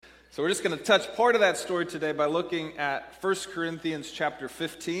So we're just going to touch part of that story today by looking at 1 Corinthians chapter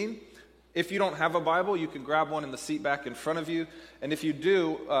 15. If you don't have a Bible, you can grab one in the seat back in front of you. And if you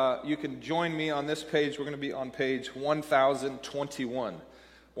do, you can join me on this page. We're going to be on page 1021.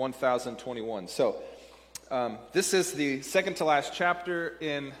 1021. So this is the second to last chapter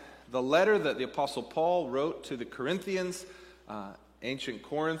in the letter that the Apostle Paul wrote to the Corinthians, ancient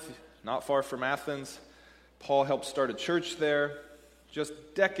Corinth, not far from Athens. Paul helped start a church there just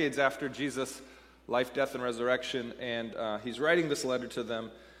decades after Jesus' life, death, and resurrection. And he's writing this letter to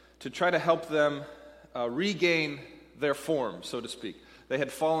them to try to help them regain their form, so to speak. They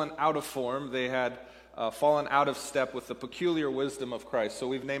had fallen out of form. They had fallen out of step with the peculiar wisdom of Christ. So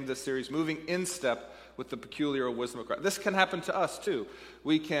we've named this series Moving in Step with the Peculiar Wisdom of Christ. This can happen to us too.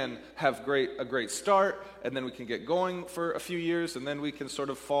 We can have a great start, and then we can get going for a few years, and then we can sort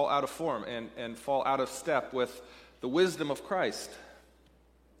of fall out of form and fall out of step with the wisdom of Christ,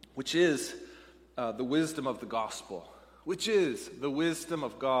 which is the wisdom of the gospel, which is the wisdom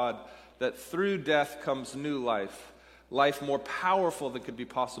of God that through death comes new life, life more powerful than could be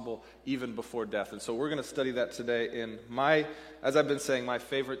possible even before death. And so we're going to study that today in as I've been saying, my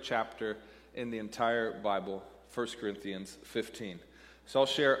favorite chapter in the entire Bible, 1 Corinthians 15. So I'll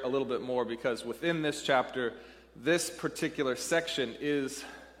share a little bit more because within this chapter, this particular section is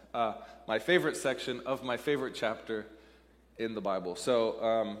my favorite section of my favorite chapter in the Bible.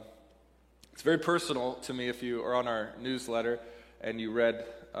 So it's very personal to me. If you are on our newsletter and you read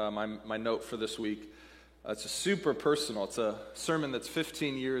my note for this week, it's super personal. It's a sermon that's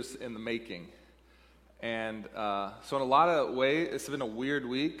 15 years in the making. And so in a lot of ways, it's been a weird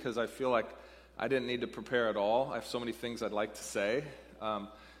week because I feel like I didn't need to prepare at all. I have so many things I'd like to say.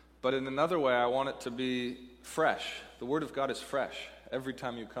 But in another way, I want it to be fresh. The Word of God is fresh every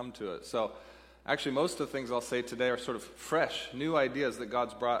time you come to it. So actually, most of the things I'll say today are sort of fresh, new ideas that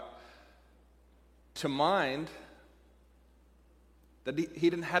God's brought to mind that he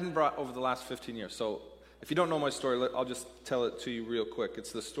hadn't brought over the last 15 years. So if you don't know my story, I'll just tell it to you real quick.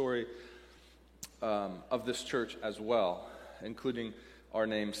 It's the story of this church as well, including our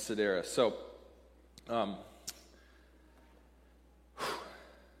name, Sideris. So,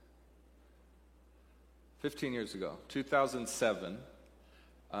 15 years ago, 2007,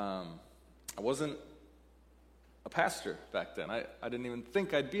 I wasn't a pastor back then. I didn't even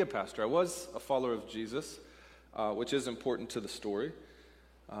think I'd be a pastor. I was a follower of Jesus, which is important to the story,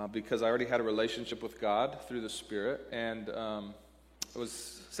 because I already had a relationship with God through the Spirit. And it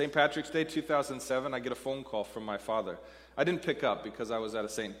was St. Patrick's Day 2007. I get a phone call from my father. I didn't pick up because I was at a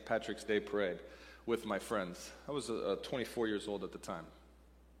St. Patrick's Day parade with my friends. I was 24 years old at the time.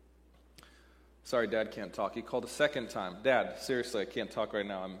 Sorry, Dad can't talk. He called a second time. Dad, seriously, I can't talk right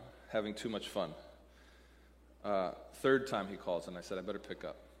now. I'm having too much fun. Third time he calls, and I said, I better pick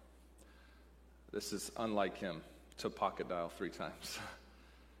up. This is unlike him to pocket dial 3 times.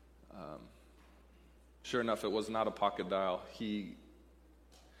 Sure enough, it was not a pocket dial. He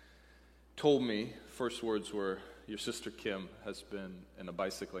told me, first words were, your sister Kim has been in a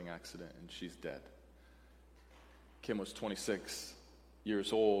bicycling accident, and she's dead. Kim was 26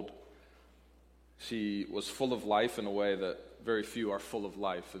 years old. She was full of life in a way that very few are full of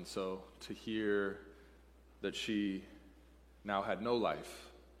life, and so to hear that she now had no life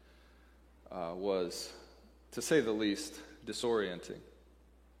was, to say the least, disorienting.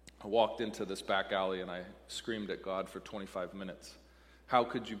 I walked into this back alley and I screamed at God for 25 minutes. How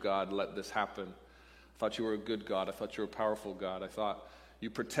could you, God, let this happen? I thought you were a good God. I thought you were a powerful God. I thought you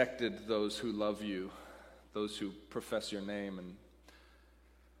protected those who love you, those who profess your name.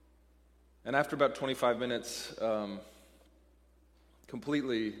 And after about 25 minutes,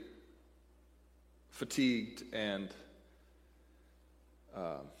 completely fatigued and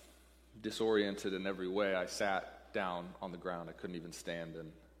disoriented in every way, I sat down on the ground. I couldn't even stand,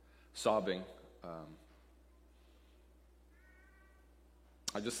 and sobbing.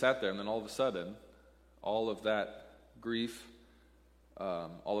 I just sat there, and then all of a sudden, all of that grief,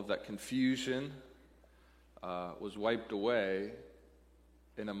 all of that confusion was wiped away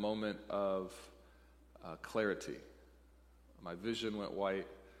in a moment of clarity. My vision went white,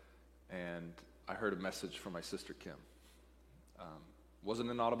 and I heard a message from my sister Kim. It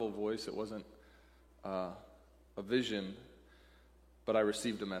wasn't an audible voice. It wasn't a vision, but I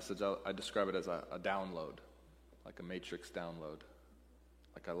received a message. I describe it as a download, like a matrix download.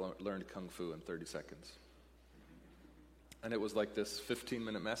 Like I learned Kung Fu in 30 seconds. And it was like this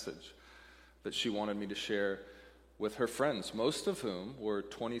 15-minute message that she wanted me to share with her friends, most of whom were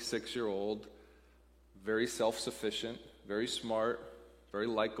 26-year-old, very self-sufficient, very smart, very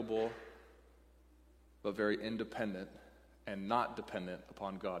likable, but very independent and not dependent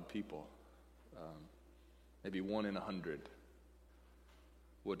upon God people. Maybe 1 in 100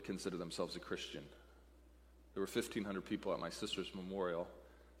 would consider themselves a Christian. There were 1,500 people at my sister's memorial.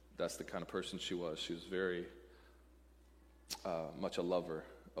 That's the kind of person she was. She was very much a lover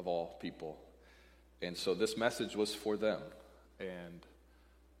of all people. And so this message was for them. And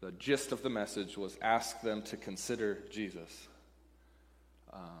the gist of the message was ask them to consider Jesus.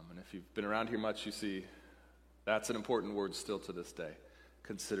 And if you've been around here much, you see that's an important word still to this day.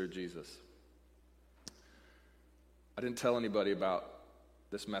 Consider Jesus. I didn't tell anybody about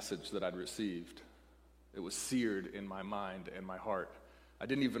this message that I'd received. It was seared in my mind and my heart. I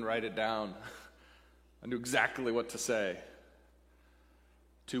didn't even write it down. I knew exactly what to say.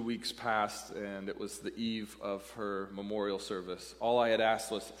 2 weeks passed, and it was the eve of her memorial service. All I had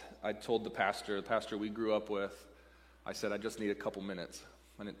asked was, I told the pastor we grew up with, I said, I just need a couple minutes.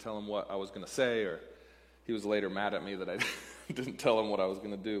 I didn't tell him what I was going to say, or he was later mad at me that I didn't tell him what I was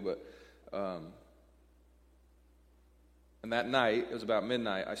going to do. But and that night, it was about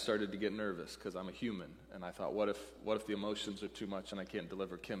midnight, I started to get nervous because I'm a human. And I thought, what if the emotions are too much and I can't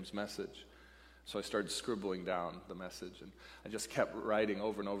deliver Kim's message? So I started scribbling down the message, and I just kept writing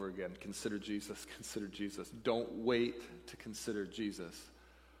over and over again, consider Jesus, consider Jesus. Don't wait to consider Jesus.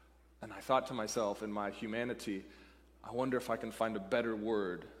 And I thought to myself, in my humanity, I wonder if I can find a better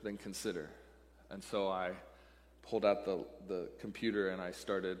word than consider. And so I pulled out the computer and I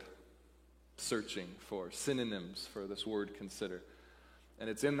started searching for synonyms for this word consider. And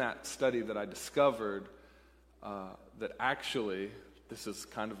it's in that study that I discovered that actually this is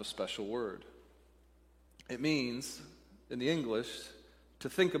kind of a special word. It means, in the English, to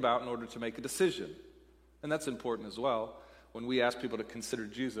think about in order to make a decision. And that's important as well. When we ask people to consider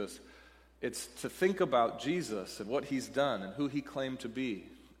Jesus, it's to think about Jesus and what he's done and who he claimed to be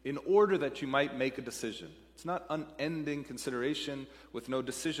in order that you might make a decision. It's not unending consideration with no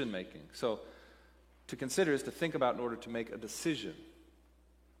decision making. So to consider is to think about in order to make a decision.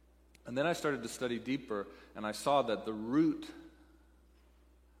 And then I started to study deeper, and I saw that the root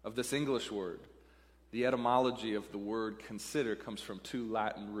of this English word, the etymology of the word consider, comes from 2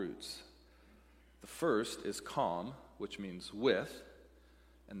 Latin roots. The first is com, which means with,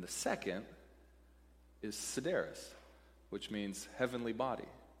 and the second is Sideris, which means heavenly body.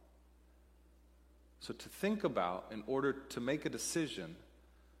 So to think about in order to make a decision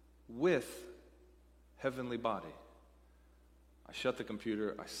with heavenly body. I shut the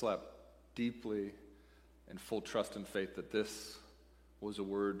computer, I slept deeply in full trust and faith that this was a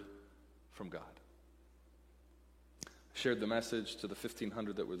word from God. I shared the message to the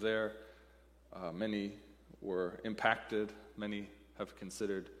 1,500 that were there. Many were impacted, many have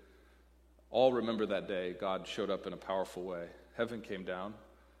considered. All remember that day, God showed up in a powerful way. Heaven came down,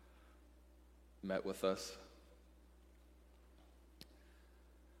 met with us.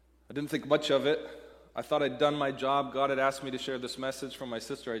 I didn't think much of it. I thought I'd done my job. God had asked me to share this message from my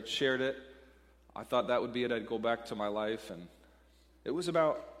sister. I'd shared it. I thought that would be it. I'd go back to my life. And it was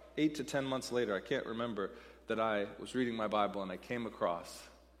about 8 to 10 months later, I can't remember, that I was reading my Bible and I came across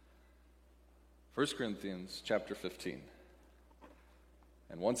 1 Corinthians chapter 15.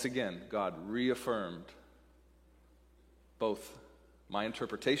 And once again, God reaffirmed both my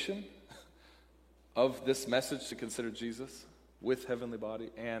interpretation of this message to consider Jesus with heavenly body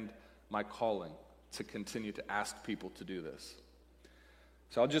and my calling to continue to ask people to do this.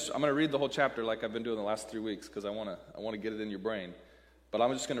 So I'm going to read the whole chapter like I've been doing the last 3 weeks because I want to get it in your brain. But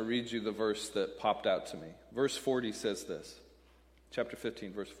I'm just going to read you the verse that popped out to me. Verse 40 says this. Chapter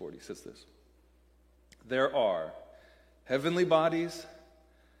 15, verse 40 says this. There are heavenly bodies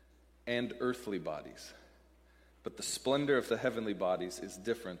and earthly bodies, but the splendor of the heavenly bodies is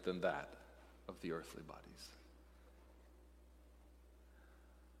different than that of the earthly bodies.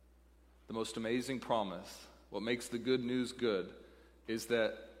 The most amazing promise, what makes the good news good, is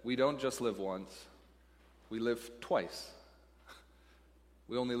that we don't just live once, we live twice.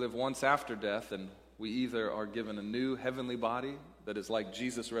 We only live once after death, and we either are given a new heavenly body that is like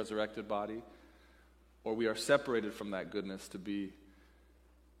Jesus' resurrected body, or we are separated from that goodness to be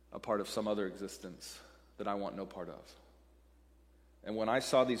a part of some other existence that I want no part of. And when I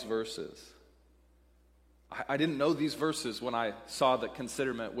saw these verses, I didn't know these verses when I saw that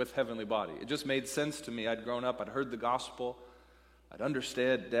consider meant with heavenly body. It just made sense to me. I'd grown up, I'd heard the gospel, I'd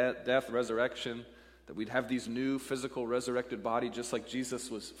understood death, resurrection, that we'd have these new physical resurrected body just like Jesus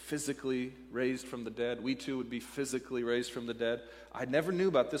was physically raised from the dead. We too would be physically raised from the dead. I never knew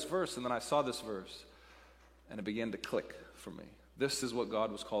about this verse, and then I saw this verse, and it began to click for me. This is what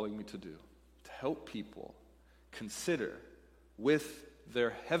God was calling me to do, to help people consider with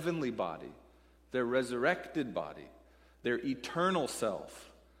their heavenly body, their resurrected body, their eternal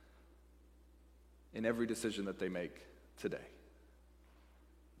self in every decision that they make today.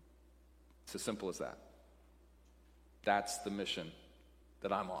 It's as simple as that. That's the mission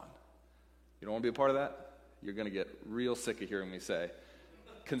that I'm on. You don't want to be a part of that? You're going to get real sick of hearing me say,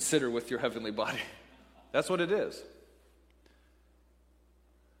 consider with your heavenly body. That's what it is.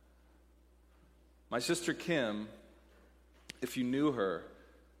 My sister Kim, if you knew her,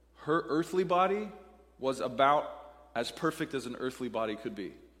 her earthly body was about as perfect as an earthly body could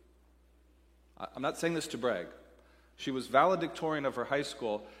be. I'm not saying this to brag. She was valedictorian of her high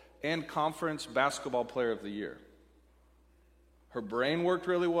school and conference basketball player of the year. Her brain worked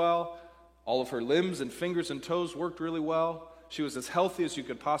really well. All of her limbs and fingers and toes worked really well. She was as healthy as you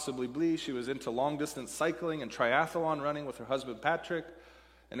could possibly be. She was into long-distance cycling and triathlon running with her husband, Patrick.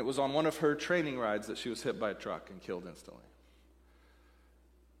 And it was on one of her training rides that she was hit by a truck and killed instantly.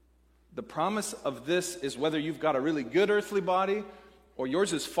 The promise of this is whether you've got a really good earthly body or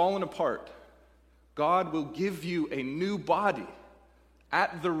yours is fallen apart, God will give you a new body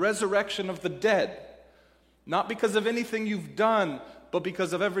at the resurrection of the dead. Not because of anything you've done, but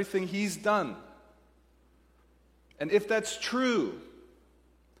because of everything He's done. And if that's true,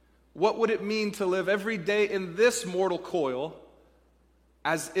 what would it mean to live every day in this mortal coil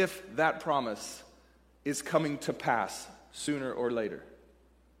as if that promise is coming to pass sooner or later?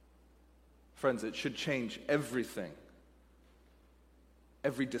 Friends, it should change everything.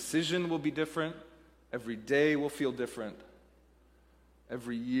 Every decision will be different. Every day will feel different.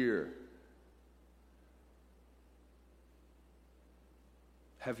 Every year.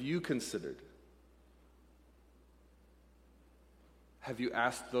 Have you considered? Have you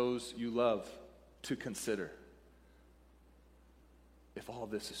asked those you love to consider if all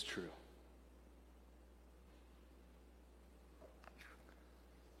this is true?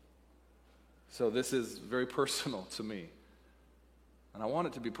 So this is very personal to me. And I want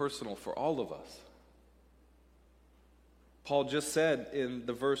it to be personal for all of us. Paul just said in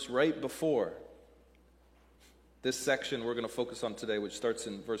the verse right before this section we're going to focus on today, which starts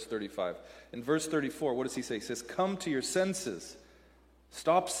in verse 35. In verse 34, what does he say? He says, come to your senses.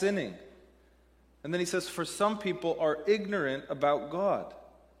 Stop sinning. And then he says, for some people are ignorant about God.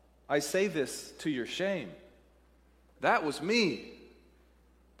 I say this to your shame. That was me.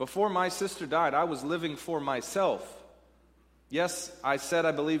 Before my sister died, I was living for myself. Yes, I said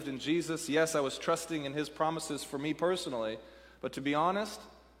I believed in Jesus. Yes, I was trusting in His promises for me personally. But to be honest,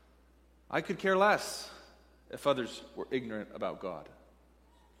 I could care less if others were ignorant about God.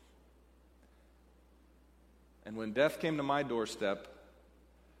 And when death came to my doorstep,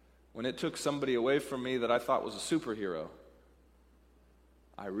 when it took somebody away from me that I thought was a superhero,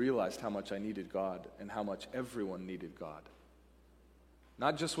 I realized how much I needed God and how much everyone needed God.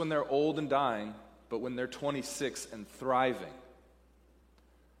 Not just when they're old and dying, but when they're 26 and thriving.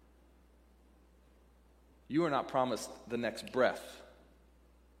 You are not promised the next breath,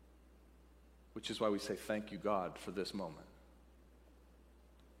 which is why we say thank you, God, for this moment.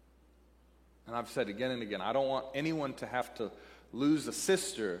 And I've said again and again, I don't want anyone to have to lose a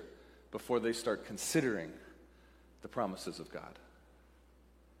sister before they start considering the promises of God.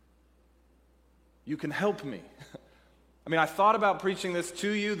 You can help me. I mean, I thought about preaching this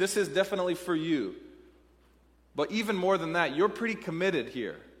to you. This is definitely for you. But even more than that, you're pretty committed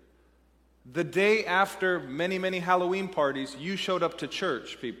here. The day after many, many Halloween parties, you showed up to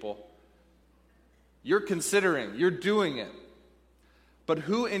church, people. You're considering, you're doing it. But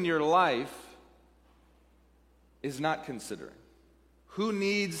who in your life is not considering? Who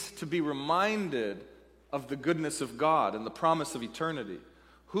needs to be reminded of the goodness of God and the promise of eternity?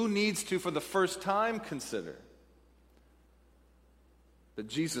 Who needs to, for the first time, consider that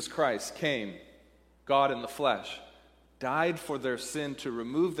Jesus Christ came, God in the flesh, died for their sin to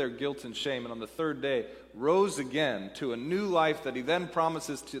remove their guilt and shame, and on the third day rose again to a new life that He then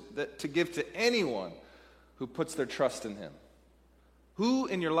promises to give to anyone who puts their trust in Him? Who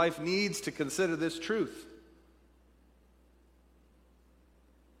in your life needs to consider this truth?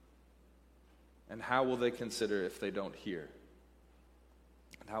 And how will they consider if they don't hear?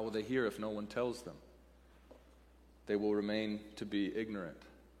 And how will they hear if no one tells them? They will remain to be ignorant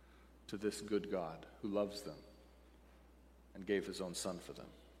to this good God who loves them and gave His own Son for them.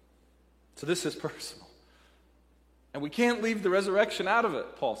 So this is personal. And we can't leave the resurrection out of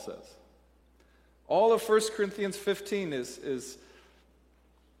it, Paul says. All of 1 Corinthians 15 is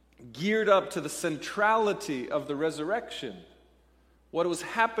geared up to the centrality of the resurrection. What was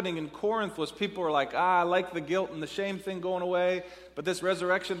happening in Corinth was people were like, I like the guilt and the shame thing going away, but this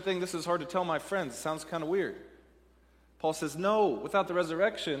resurrection thing, this is hard to tell my friends. It sounds kind of weird. Paul says, no, without the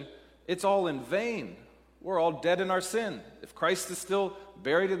resurrection, it's all in vain. We're all dead in our sin. If Christ is still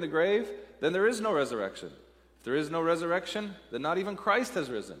buried in the grave, then there is no resurrection. If there is no resurrection, then not even Christ has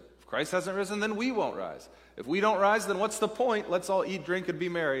risen. If Christ hasn't risen, then we won't rise. If we don't rise, then what's the point? Let's all eat, drink, and be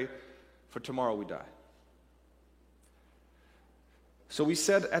merry, for tomorrow we die. So we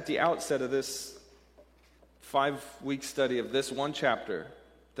said at the outset of this 5-week study of this one chapter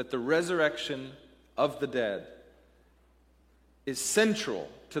that the resurrection of the dead is central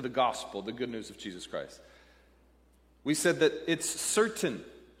to the gospel, the good news of Jesus Christ. We said that it's certain.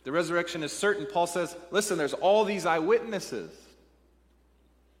 The resurrection is certain. Paul says, listen, there's all these eyewitnesses.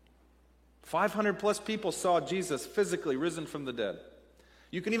 500 plus people saw Jesus physically risen from the dead.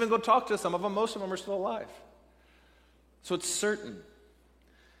 You can even go talk to some of them. Most of them are still alive. So it's certain.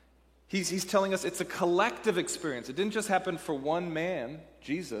 He's telling us it's a collective experience. It didn't just happen for one man,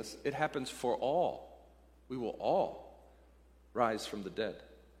 Jesus. It happens for all. We will all rise from the dead.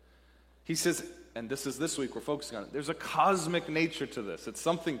 He says, and this week we're focusing on it, there's a cosmic nature to this. It's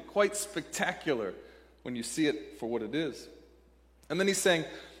something quite spectacular when you see it for what it is. And then he's saying,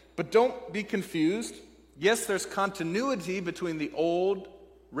 but don't be confused. Yes, there's continuity between the old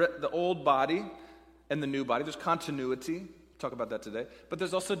body and the new body. There's continuity. We'll talk about that today. But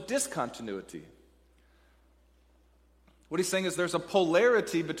there's also discontinuity. What he's saying is there's a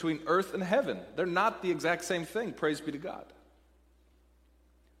polarity between earth and heaven. They're not the exact same thing. Praise be to God.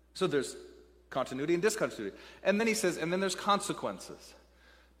 So there's continuity and discontinuity. And then he says, and then there's consequences.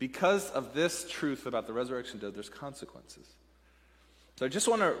 Because of this truth about the resurrection dead, there's consequences. So I just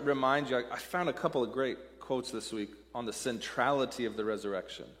want to remind you, I found a couple of great quotes this week on the centrality of the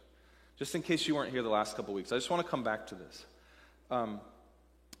resurrection. Just in case you weren't here the last couple of weeks, I just want to come back to this.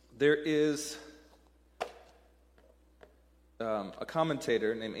 There is a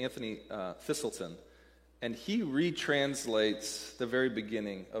commentator named Anthony Thistleton, and he retranslates the very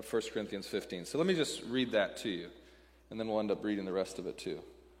beginning of 1 Corinthians 15. So let me just read that to you, and then we'll end up reading the rest of it too.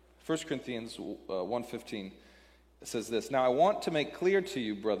 1 Corinthians 1:15 says this, now I want to make clear to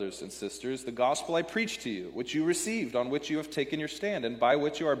you, brothers and sisters, the gospel I preached to you, which you received, on which you have taken your stand, and by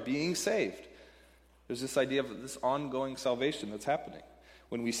which you are being saved. There's this idea of this ongoing salvation that's happening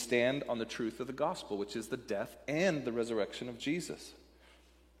when we stand on the truth of the gospel, which is the death and the resurrection of Jesus.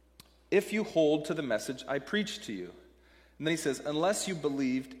 If you hold to the message I preached to you. And then he says, unless you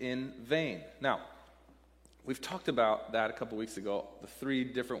believed in vain. Now, we've talked about that a couple weeks ago, the 3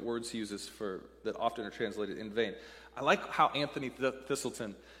 different words he uses that often are translated in vain. I like how Anthony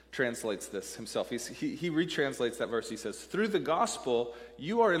Thistleton translates this himself. He retranslates that verse. He says, through the gospel,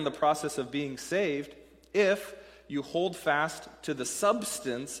 you are in the process of being saved if you hold fast to the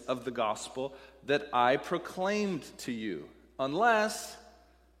substance of the gospel that I proclaimed to you, unless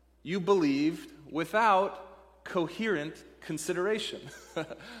you believed without coherent consideration.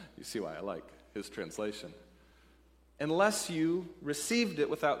 You see why I like his translation. Unless you received it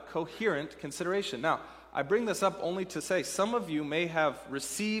without coherent consideration. Now, I bring this up only to say some of you may have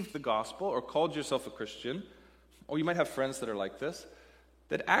received the gospel or called yourself a Christian, or you might have friends that are like this,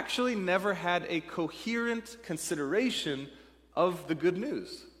 that actually never had a coherent consideration of the good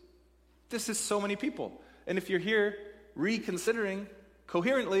news. This is so many people. And if you're here reconsidering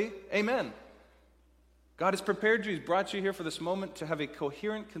coherently, amen. God has prepared you. He's brought you here for this moment to have a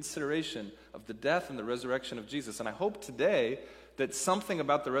coherent consideration of the death and the resurrection of Jesus. And I hope today that something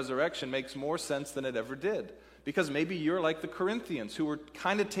about the resurrection makes more sense than it ever did. Because maybe you're like the Corinthians who were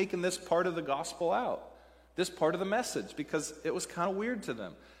kind of taking this part of the gospel out, this part of the message, because it was kind of weird to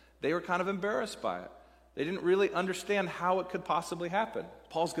them. They were kind of embarrassed by it. They didn't really understand how it could possibly happen.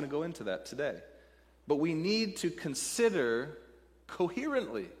 Paul's going to go into that today. But we need to consider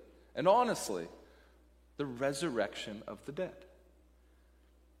coherently and honestly the resurrection of the dead.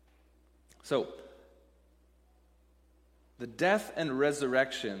 So, the death and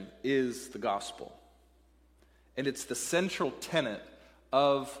resurrection is the gospel. And it's the central tenet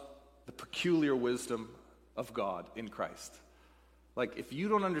of the peculiar wisdom of God in Christ. Like, if you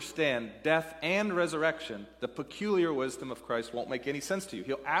don't understand death and resurrection, the peculiar wisdom of Christ won't make any sense to you.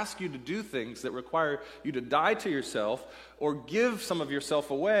 He'll ask you to do things that require you to die to yourself or give some of yourself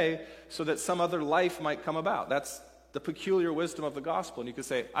away so that some other life might come about. That's the peculiar wisdom of the gospel. And you could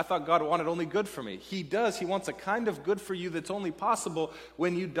say, I thought God wanted only good for me. He does. He wants a kind of good for you that's only possible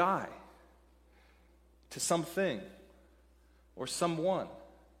when you die to something or someone.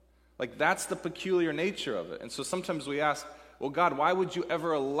 Like, that's the peculiar nature of it. And so sometimes we ask, well, God, why would you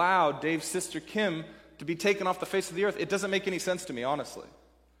ever allow Dave's sister Kim to be taken off the face of the earth? It doesn't make any sense to me, honestly.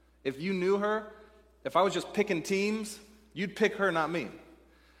 If you knew her, if I was just picking teams, you'd pick her, not me.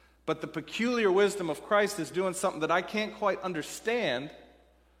 But the peculiar wisdom of Christ is doing something that I can't quite understand.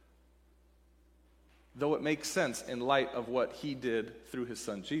 though it makes sense in light of what he did through his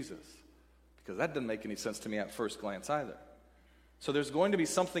son Jesus. Because that didn't make any sense to me at first glance either. So there's going to be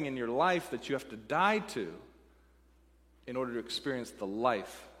something in your life that you have to die to in order to experience the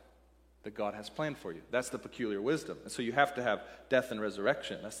life that God has planned for you. That's the peculiar wisdom. And so you have to have death and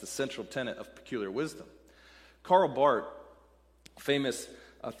resurrection. That's the central tenet of peculiar wisdom. Karl Barth, famous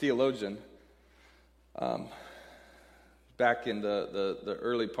theologian, back in the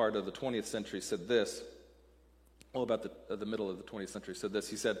early part of the 20th century said this, about the middle of the 20th century said this.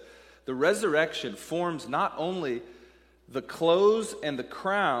 He said, the resurrection forms not only the close and the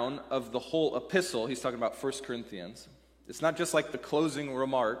crown of the whole epistle. He's talking about 1 Corinthians. It's not just like the closing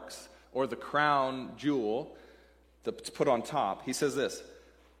remarks or the crown jewel that's put on top. He says this,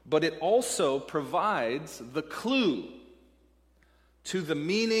 but it also provides the clue to the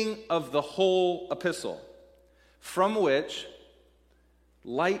meaning of the whole epistle, from which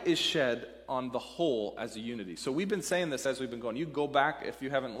light is shed on the whole as a unity. So we've been saying this as we've been going. You go back if you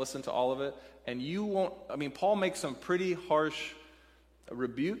haven't listened to all of it, and you won't, Paul makes some pretty harsh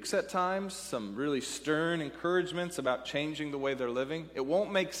rebukes at times, some really stern encouragements about changing the way they're living. It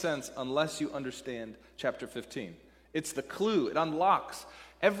won't make sense unless you understand chapter 15. It's the clue. It unlocks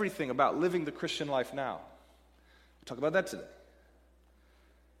everything about living the Christian life now. We'll talk about that today.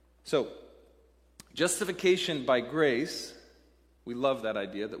 So, justification by grace, we love that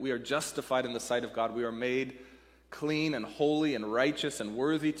idea, that we are justified in the sight of God. We are made clean and holy and righteous and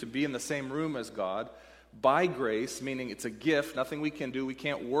worthy to be in the same room as God by grace, meaning it's a gift, nothing we can do, we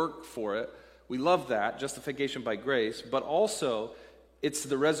can't work for it. We love that, justification by grace, but also it's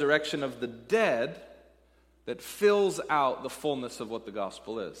the resurrection of the dead that fills out the fullness of what the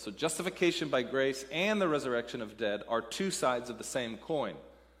gospel is. So justification by grace and the resurrection of dead are two sides of the same coin.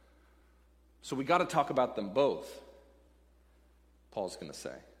 So we got to talk about them both, Paul's going to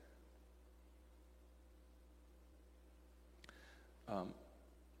say.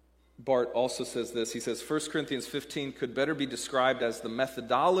 Barth also says this. He says, 1 Corinthians 15 could better be described as the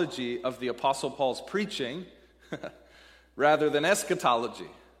methodology of the Apostle Paul's preaching rather than eschatology.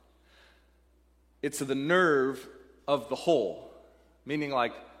 It's the nerve of the whole. Meaning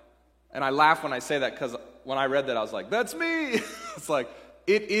like, and I laugh when I say that because when I read that I was like, that's me! It's like,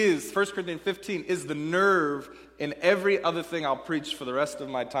 it is, 1 Corinthians 15 is the nerve in every other thing I'll preach for the rest of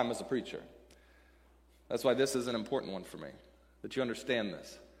my time as a preacher. That's why this is an important one for me, that you understand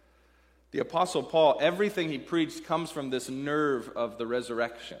this. The Apostle Paul, everything he preached comes from this nerve of the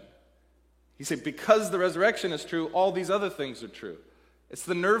resurrection. He said, because the resurrection is true, all these other things are true. It's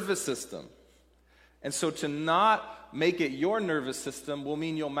the nervous system. And so to not make it your nervous system will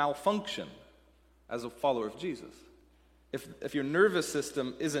mean you'll malfunction as a follower of Jesus. If your nervous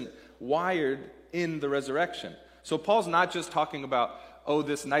system isn't wired in the resurrection. So Paul's not just talking about,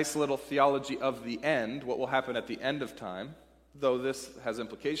 this nice little theology of the end, what will happen at the end of time, though this has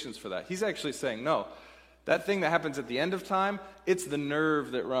implications for that. He's actually saying, no, that thing that happens at the end of time, it's the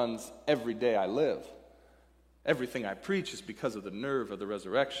nerve that runs every day I live. Everything I preach is because of the nerve of the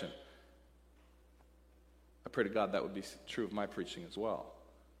resurrection. I pray to God that would be true of my preaching as well.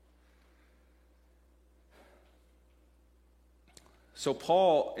 So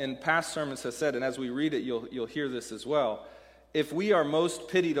Paul, in past sermons, has said, and as we read it, you'll hear this as well, if we are most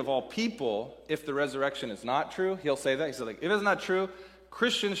pitied of all people, if the resurrection is not true, he'll say that. He said, if it's not true,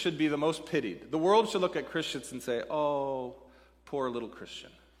 Christians should be the most pitied. The world should look at Christians and say, oh, poor little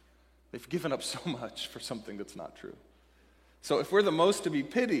Christian. They've given up so much for something that's not true. So if we're the most to be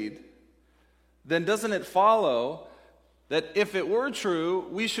pitied, then doesn't it follow that if it were true,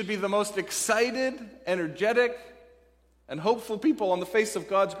 we should be the most excited, energetic, and hopeful people on the face of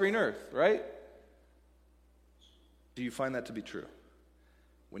God's green earth, right? Do you find that to be true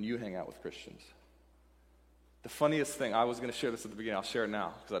when you hang out with Christians? The funniest thing, I was going to share this at the beginning, I'll share it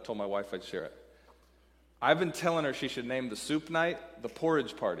now, because I told my wife I'd share it. I've been telling her she should name the soup night the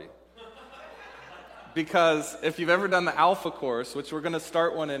porridge party. Because if you've ever done the Alpha course, which we're going to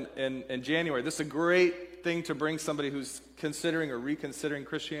start one in January, this is a great thing to bring somebody who's considering or reconsidering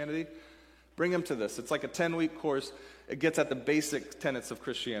Christianity. Bring them to this. It's like a 10-week course. It gets at the basic tenets of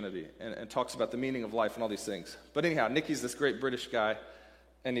Christianity and talks about the meaning of life and all these things. But anyhow, Nicky's this great British guy,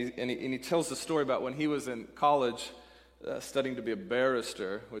 and he tells the story about when he was in college studying to be a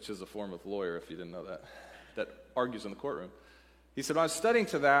barrister, which is a form of lawyer, if you didn't know that argues in the courtroom. He said, when I was studying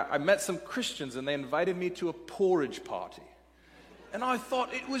to that, I met some Christians, and they invited me to a porridge party. And I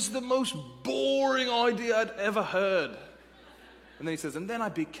thought it was the most boring idea I'd ever heard. And then he says, and then I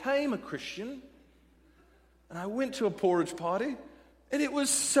became a Christian, and I went to a porridge party, and it was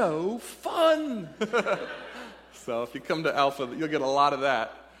so fun. So if you come to Alpha, you'll get a lot of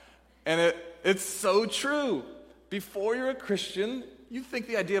that. And it's so true. Before you're a Christian, you think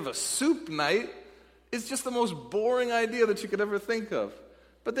the idea of a soup night is just the most boring idea that you could ever think of.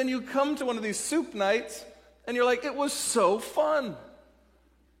 But then you come to one of these soup nights, and you're like, it was so fun.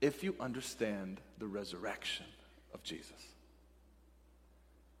 If you understand the resurrection of Jesus.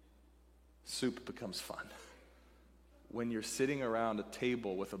 Soup becomes fun when you're sitting around a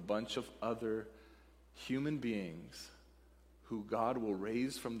table with a bunch of other human beings who God will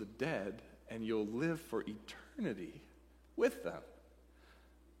raise from the dead, and you'll live for eternity with them.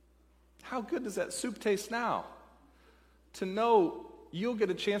 How good does that soup taste now? To know you'll get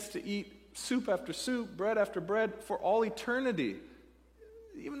a chance to eat soup after soup, bread after bread for all eternity.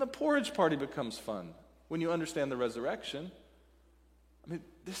 Even the porridge party becomes fun when you understand the resurrection. I mean,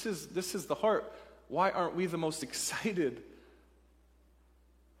 this is the heart. Why aren't we the most excited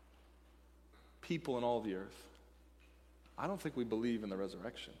people in all the earth? I don't think we believe in the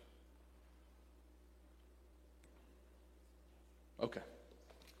resurrection. Okay.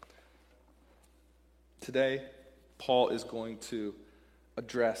 Today, Paul is going to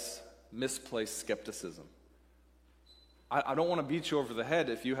address misplaced skepticism. I don't want to beat you over the head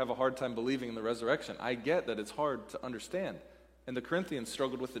if you have a hard time believing in the resurrection. I get that it's hard to understand. And the Corinthians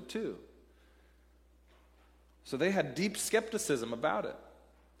struggled with it too. So they had deep skepticism about it.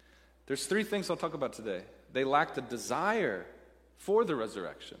 There's 3 things I'll talk about today. They lacked a desire for the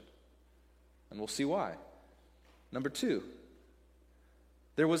resurrection. And we'll see why. Number 2,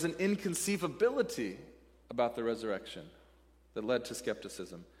 there was an inconceivability about the resurrection that led to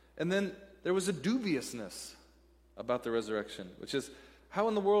skepticism. And then there was a dubiousness about the resurrection, which is, how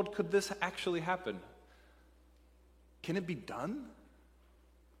in the world could this actually happen? Can it be done?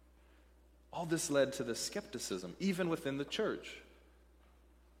 All this led to the skepticism, even within the church.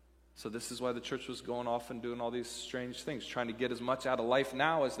 So this is why the church was going off and doing all these strange things, trying to get as much out of life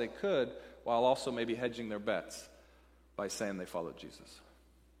now as they could, while also maybe hedging their bets by saying they followed Jesus.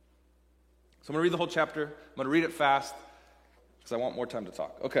 So I'm going to read the whole chapter. I'm going to read it fast because I want more time to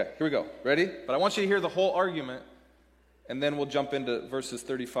talk. Okay, here we go. Ready? But I want you to hear the whole argument, and then we'll jump into verses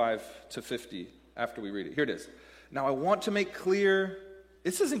 35 to 50 after we read it. Here it is. Now I want to make clear,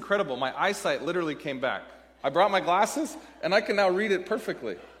 this is incredible. My eyesight literally came back. I brought my glasses, and I can now read it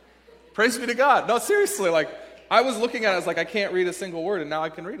perfectly. Praise be to God. No, seriously, I was looking at it, I was like, I can't read a single word, and now I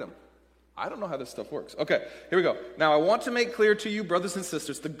can read them. I don't know how this stuff works. Okay, here we go. Now I want to make clear to you, brothers and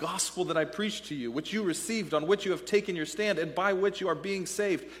sisters, the gospel that I preached to you, which you received, on which you have taken your stand, and by which you are being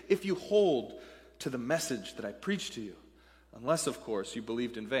saved, if you hold to the message that I preached to you. Unless, of course, you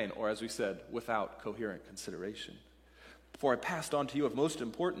believed in vain, or as we said, without coherent consideration. For I passed on to you of most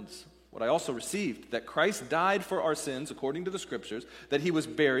importance what I also received, that Christ died for our sins according to the Scriptures, that he was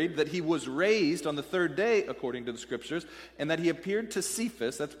buried, that he was raised on the 3rd day according to the Scriptures, and that he appeared to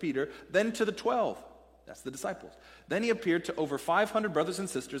Cephas, that's Peter, then to the 12, that's the disciples. Then he appeared to over 500 brothers and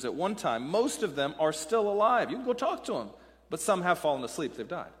sisters at one time. Most of them are still alive. You can go talk to them, but some have fallen asleep, they've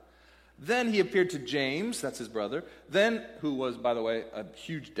died. Then he appeared to James, that's his brother, then, who was, by the way, a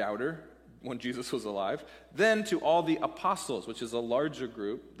huge doubter when Jesus was alive, then to all the apostles, which is a larger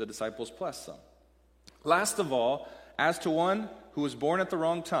group, the disciples plus some. Last of all, as to one who was born at the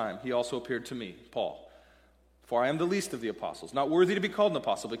wrong time, he also appeared to me, Paul. For I am the least of the apostles, not worthy to be called an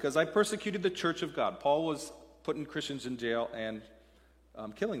apostle, because I persecuted the church of God. Paul was putting Christians in jail and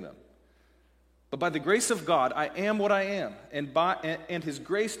killing them. But by the grace of God, I am what I am, and his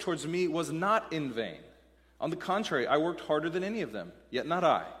grace towards me was not in vain. On the contrary, I worked harder than any of them, yet not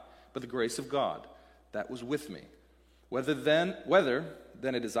I, but the grace of God that was with me. Whether then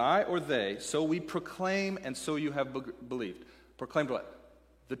it is I or they, so we proclaim, and so you have believed. Proclaimed what?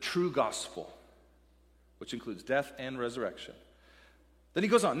 The true gospel, which includes death and resurrection. Then he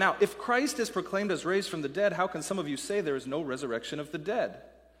goes on. Now, if Christ is proclaimed as raised from the dead, how can some of you say there is no resurrection of the dead?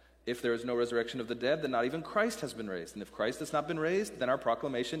 If there is no resurrection of the dead, then not even Christ has been raised. And if Christ has not been raised, then our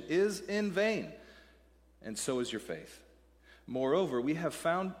proclamation is in vain. And so is your faith. Moreover, we have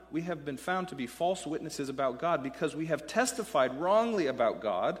been found to be false witnesses about God, because we have testified wrongly about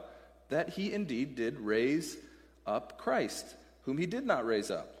God that he indeed did raise up Christ, whom he did not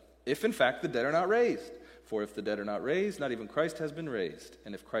raise up, if in fact the dead are not raised. For if the dead are not raised, not even Christ has been raised.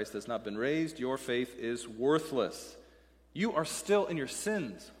 And if Christ has not been raised, your faith is worthless. You are still in your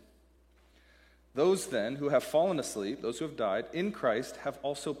sins. Those then who have fallen asleep, those who have died in Christ, have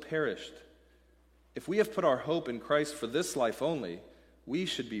also perished. If we have put our hope in Christ for this life only, we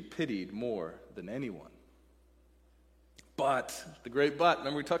should be pitied more than anyone. But, the great but,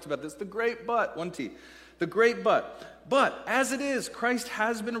 remember we talked about this, the great but, 1T. The great but as it is, Christ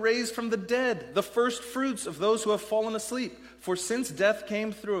has been raised from the dead, the first fruits of those who have fallen asleep. For since death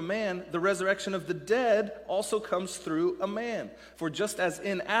came through a man, the resurrection of the dead also comes through a man. For just as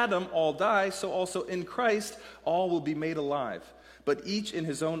in Adam all die, so also in Christ all will be made alive, but each in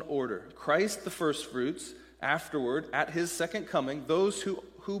his own order. Christ the firstfruits, afterward, at his second coming, those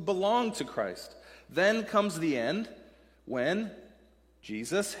who belong to Christ. Then comes the end, when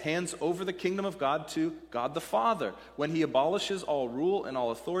Jesus hands over the kingdom of God to God the Father, when he abolishes all rule and all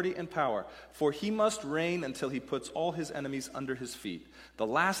authority and power. For he must reign until he puts all his enemies under his feet. The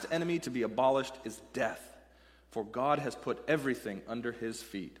last enemy to be abolished is death, for God has put everything under his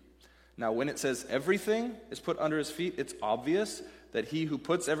feet. Now, when it says everything is put under his feet, it's obvious that he who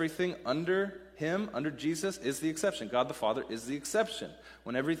puts everything under him, under Jesus, is the exception. God the Father is the exception.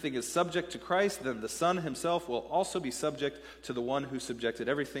 When everything is subject to Christ, then the Son himself will also be subject to the one who subjected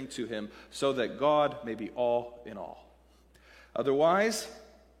everything to him, so that God may be all in all. Otherwise,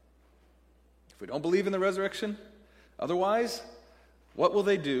 if we don't believe in the resurrection, what will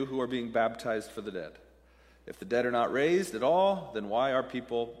they do who are being baptized for the dead? If the dead are not raised at all, then why are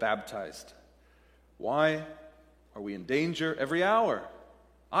people baptized? Why are we in danger every hour?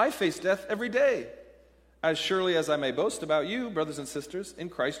 I face death every day. As surely as I may boast about you, brothers and sisters, in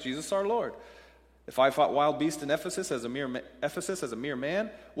Christ Jesus our Lord. If I fought wild beasts in Ephesus as a mere man,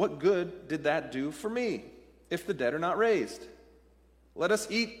 what good did that do for me, if the dead are not raised? Let us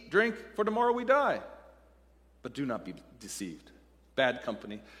eat, drink, for tomorrow we die. But do not be deceived. Bad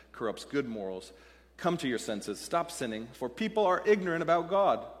company corrupts good morals. Come to your senses. Stop sinning, for people are ignorant about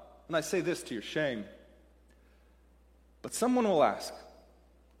God. And I say this to your shame. But someone will ask,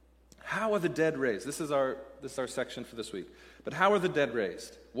 how are the dead raised? This is our section for this week. But how are the dead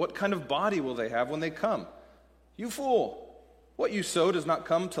raised? What kind of body will they have when they come? You fool! What you sow does not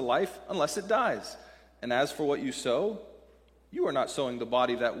come to life unless it dies. And as for what you sow, you are not sowing the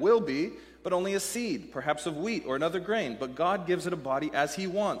body that will be, but only a seed, perhaps of wheat or another grain. But God gives it a body as he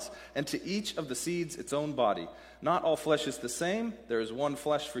wants, and to each of the seeds its own body. Not all flesh is the same. There is one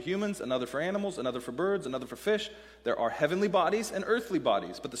flesh for humans, another for animals, another for birds, another for fish. There are heavenly bodies and earthly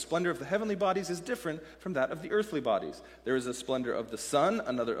bodies, but the splendor of the heavenly bodies is different from that of the earthly bodies. There is a splendor of the sun,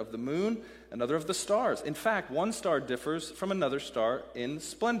 another of the moon, another of the stars. In fact, one star differs from another star in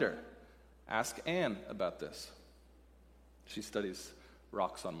splendor. Ask Anne about this. She studies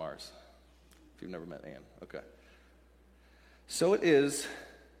rocks on Mars. If you've never met Anne, okay. So it is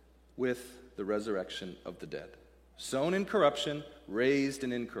with the resurrection of the dead. Sown in corruption, raised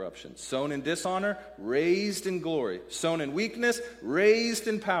in incorruption. Sown in dishonor, raised in glory. Sown in weakness, raised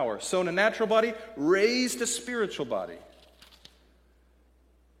in power. Sown a natural body, raised a spiritual body.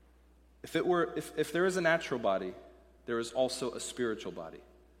 If there is a natural body, there is also a spiritual body.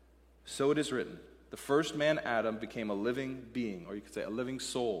 So it is written, the first man, Adam, became a living being, or you could say a living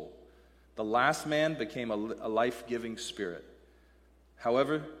soul. The last man became a life-giving spirit.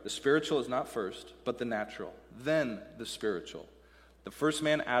 However, the spiritual is not first, but the natural, then the spiritual. The first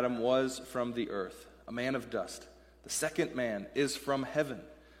man, Adam, was from the earth, a man of dust. The second man is from heaven.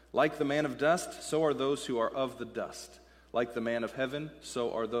 Like the man of dust, so are those who are of the dust. Like the man of heaven,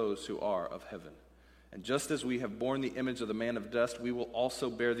 so are those who are of heaven. And just as we have borne the image of the man of dust, we will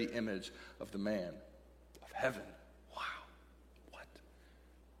also bear the image of the man of heaven. Wow.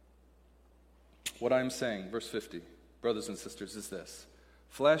 What I'm saying, verse 50, brothers and sisters, is this.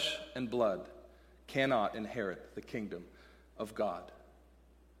 Flesh and blood cannot inherit the kingdom of God,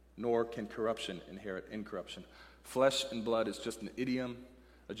 nor can corruption inherit incorruption. Flesh and blood is just an idiom,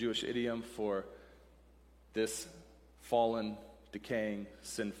 a Jewish idiom for this fallen, decaying,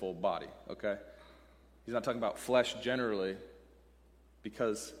 sinful body, okay? He's not talking about flesh generally,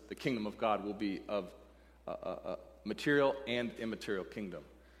 because the kingdom of God will be of a material and immaterial kingdom,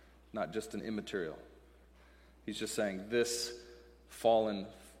 not just an immaterial. He's just saying this fallen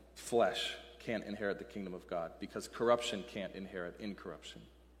flesh can't inherit the kingdom of God because corruption can't inherit incorruption.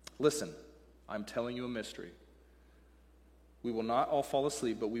 Listen, I'm telling you a mystery. We will not all fall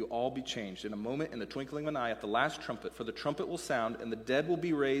asleep, but we will all be changed in a moment, in the twinkling of an eye, at the last trumpet. For the trumpet will sound, and the dead will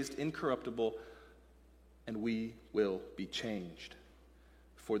be raised incorruptible, and we will be changed.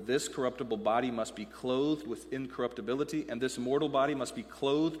 For this corruptible body must be clothed with incorruptibility, and this mortal body must be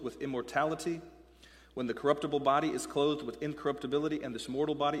clothed with immortality. When the corruptible body is clothed with incorruptibility, and this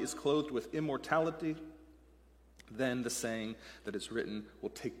mortal body is clothed with immortality, then the saying that is written will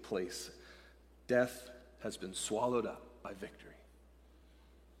take place. Death has been swallowed up by victory.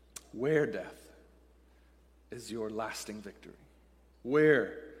 Where, death, is your lasting victory?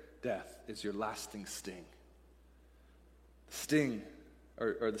 Where, death, is your lasting sting?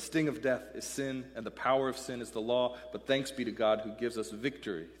 The sting of death is sin, and the power of sin is the law, but thanks be to God who gives us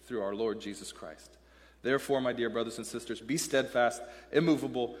victory through our Lord Jesus Christ. Therefore, my dear brothers and sisters, be steadfast,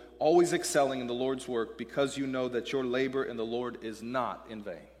 immovable, always excelling in the Lord's work, because you know that your labor in the Lord is not in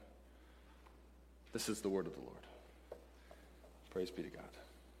vain. This is the word of the Lord. Praise be to God.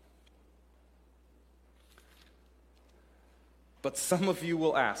 But some of you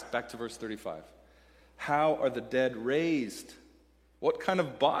will ask, back to verse 35, how are the dead raised? What kind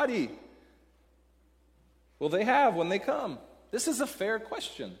of body will they have when they come? This is a fair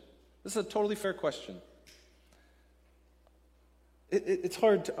question. This is a totally fair question. It's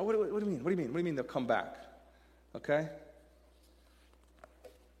hard to, what do you mean? What do you mean they'll come back? Okay?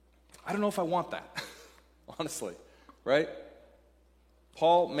 I don't know if I want that, honestly, right?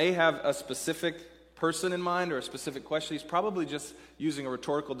 Paul may have a specific person in mind or a specific question. He's probably just using a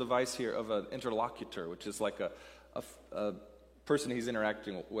rhetorical device here of an interlocutor, which is like a person he's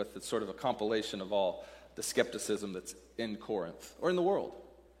interacting with. It's sort of a compilation of all the skepticism that's in Corinth or in the world.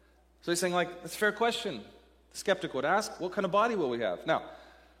 So he's saying, like, that's a fair question. The skeptic would ask, what kind of body will we have? Now,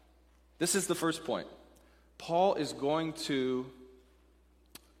 this is the first point. Paul is going to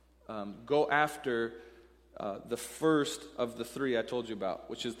go after the first of the three I told you about,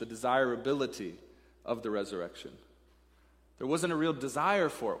 which is the desirability of the resurrection. There wasn't a real desire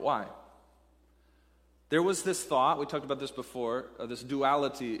for it. Why? There was this thought, we talked about this before, this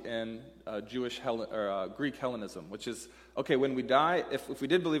duality in Greek Hellenism, which is, okay, when we die, if we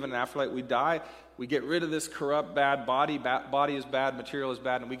did believe in an afterlife, we die, we get rid of this corrupt, bad body, body is bad, material is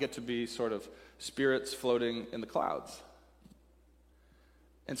bad, and we get to be sort of spirits floating in the clouds.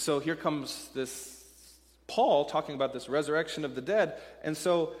 And so here comes this Paul talking about this resurrection of the dead, and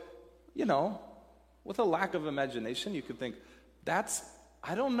so, you know, with a lack of imagination, you could think,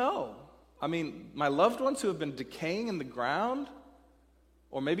 I don't know. I mean, my loved ones who have been decaying in the ground,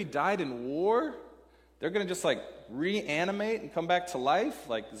 or maybe died in war, they're going to just like reanimate and come back to life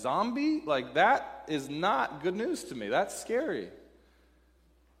like zombie? Like, that is not good news to me. That's scary.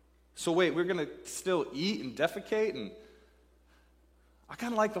 So wait, we're going to still eat and defecate? And I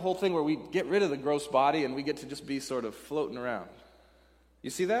kind of like the whole thing where we get rid of the gross body and we get to just be sort of floating around.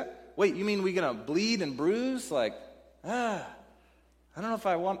 You see that? Wait, you mean we're going to bleed and bruise? Like, I don't know if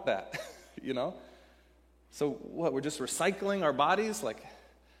I want that. You know? So what, we're just recycling our bodies? Like,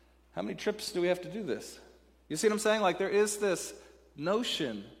 how many trips do we have to do this? You see what I'm saying? Like, there is this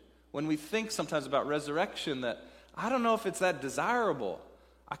notion when we think sometimes about resurrection that I don't know if it's that desirable.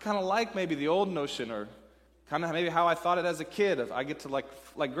 I kind of like maybe the old notion, or kind of maybe how I thought it as a kid. If I get to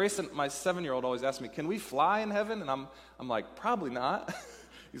like Grayson, my 7-year-old always asks me, can we fly in heaven? And I'm like, probably not.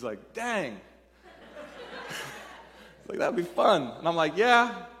 He's like, dang. It's like, that'd be fun. And I'm like,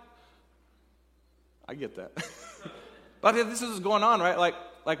 yeah, I get that. But this is going on, right?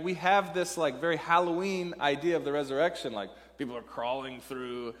 Like we have this like very Halloween idea of the resurrection. Like, people are crawling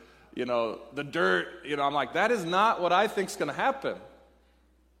through, the dirt. I'm like, that is not what I think is going to happen.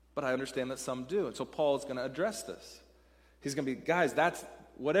 But I understand that some do. And so Paul is going to address this. He's going to be, guys, that's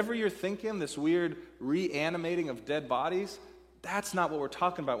whatever you're thinking, this weird reanimating of dead bodies, that's not what we're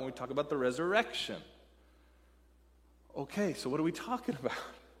talking about when we talk about the resurrection. Okay, so what are we talking about?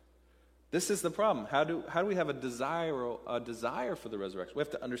 This is the problem. How do we have a desire for the resurrection? We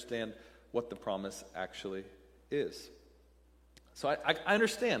have to understand what the promise actually is. So I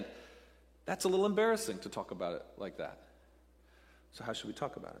understand. That's a little embarrassing to talk about it like that. So how should we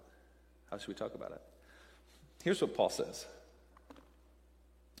talk about it? How should we talk about it? Here's what Paul says.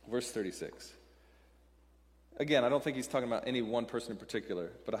 Verse 36. Again, I don't think he's talking about any one person in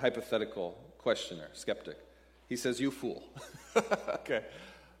particular, but a hypothetical questioner, skeptic. He says, you fool. Okay.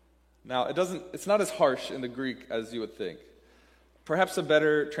 Now, it's not as harsh in the Greek as you would think. Perhaps a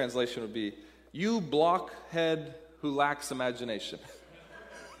better translation would be, you blockhead who lacks imagination.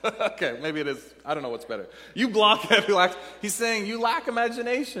 Okay, maybe it is. I don't know what's better. You blockhead who lacks. He's saying you lack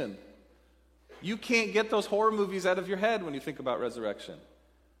imagination. You can't get those horror movies out of your head when you think about resurrection.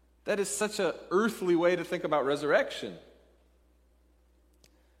 That is such an earthly way to think about resurrection.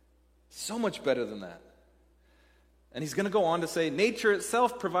 So much better than that. And he's going to go on to say, nature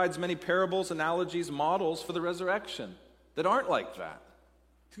itself provides many parables, analogies, models for the resurrection that aren't like that.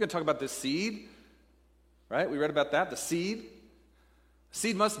 He's going to talk about this seed, right? We read about that, the seed.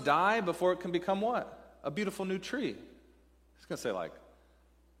 Seed must die before it can become what? A beautiful new tree. He's going to say, like,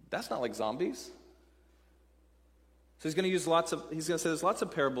 that's not like zombies. So he's going to say there's lots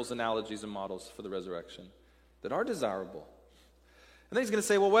of parables, analogies, and models for the resurrection that are desirable. And then he's going to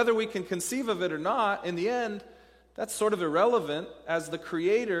say, well, whether we can conceive of it or not, in the end, that's sort of irrelevant, as the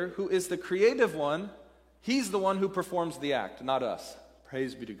Creator, who is the creative one, he's the one who performs the act, not us.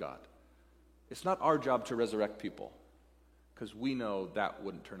 Praise be to God. It's not our job to resurrect people, because we know that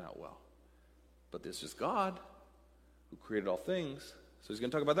wouldn't turn out well. But this is God who created all things. So he's going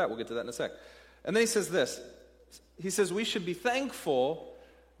to talk about that. We'll get to that in a sec. And then he says this. He says we should be thankful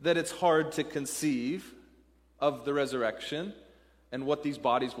that it's hard to conceive of the resurrection and what these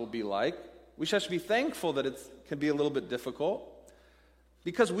bodies will be like. We should be thankful that it can be a little bit difficult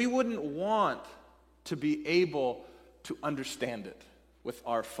because we wouldn't want to be able to understand it with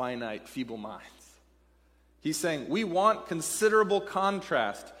our finite, feeble minds. He's saying we want considerable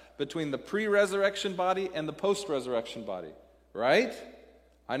contrast between the pre-resurrection body and the post-resurrection body, right?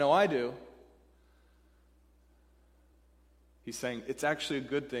 I know I do. He's saying it's actually a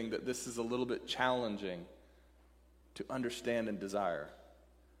good thing that this is a little bit challenging to understand and desire.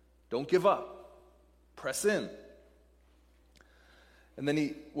 Don't give up. Press in. And then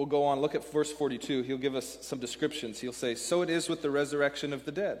he will go on, look at verse 42. He'll give us some descriptions. He'll say, so it is with the resurrection of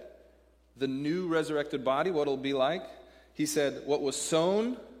the dead. The new resurrected body, what it'll be like. He said, what was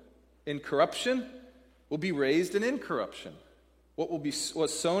sown in corruption will be raised in incorruption. What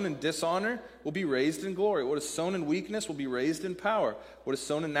was sown in dishonor will be raised in glory. What is sown in weakness will be raised in power. What is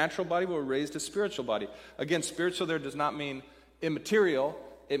sown in natural body will be raised as spiritual body. Again, spiritual there does not mean immaterial.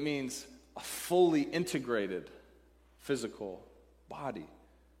 It means a fully integrated physical body.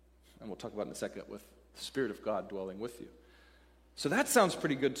 And we'll talk about in a second with the Spirit of God dwelling with you. So that sounds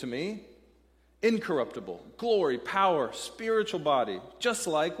pretty good to me. Incorruptible, glory, power, spiritual body. Just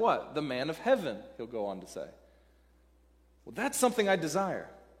like what? The man of heaven, he'll go on to say. Well, that's something I desire.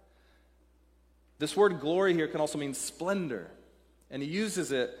 This word glory here can also mean splendor. And he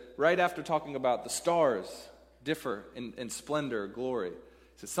uses it right after talking about the stars differ in splendor, glory.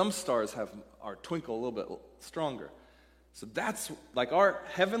 He says some stars are twinkle a little bit stronger. So that's like our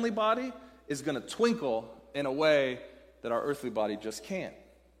heavenly body is going to twinkle in a way that our earthly body just can't.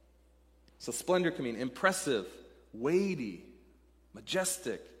 So splendor can mean impressive, weighty,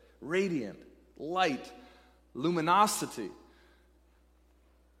 majestic, radiant, light, luminosity.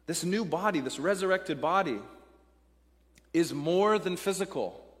 This new body, this resurrected body, is more than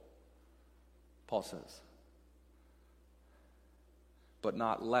physical, Paul says, but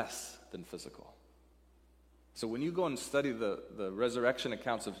not less than physical. So when you go and study the resurrection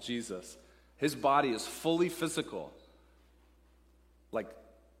accounts of Jesus, his body is fully physical.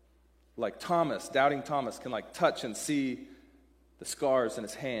 Like Thomas, doubting Thomas, can like touch and see the scars in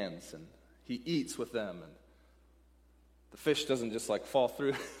his hands, and he eats with them, and the fish doesn't just like fall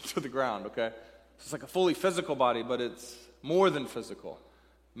through to the ground, okay? It's like a fully physical body, but it's more than physical.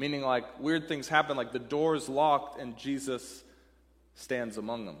 Meaning like weird things happen, like the door's locked and Jesus stands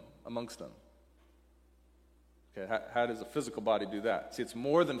amongst them. Okay, how does a physical body do that? See, it's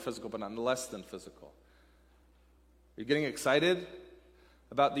more than physical, but not less than physical. Are you getting excited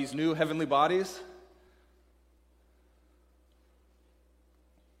about these new heavenly bodies?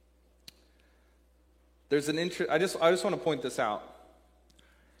 There's an I just want to point this out.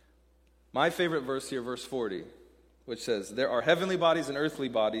 My favorite verse here, verse 40, which says, there are heavenly bodies and earthly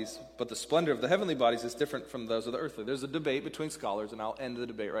bodies, but the splendor of the heavenly bodies is different from those of the earthly. There's a debate between scholars, and I'll end the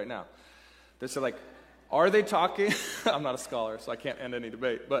debate right now. They say, like, are they talking? I'm not a scholar, so I can't end any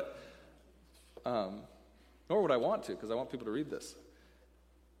debate, but nor would I want to, because I want people to read this.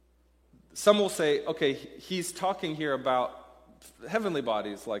 Some will say, okay, he's talking here about heavenly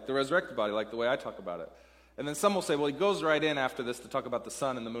bodies, like the resurrected body, like the way I talk about it. And then some will say, well, he goes right in after this to talk about the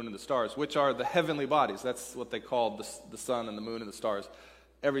sun and the moon and the stars, which are the heavenly bodies. That's what they call the sun and the moon and the stars.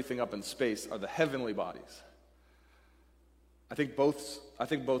 Everything up in space are the heavenly bodies. I think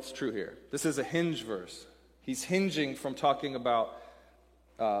both's true here. This is a hinge verse. He's hinging from talking about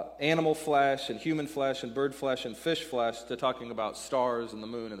animal flesh and human flesh and bird flesh and fish flesh to talking about stars and the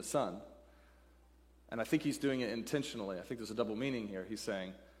moon and the sun. And I think he's doing it intentionally. I think there's a double meaning here. He's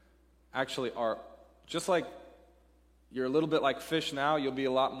saying, actually, just like you're a little bit like fish now, you'll be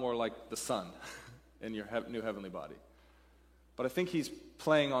a lot more like the sun in your new heavenly body. But I think he's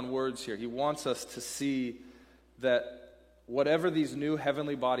playing on words here. He wants us to see that whatever these new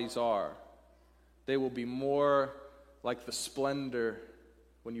heavenly bodies are, they will be more like the splendor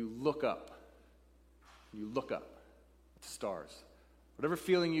when you look up. You look up at the stars. Whatever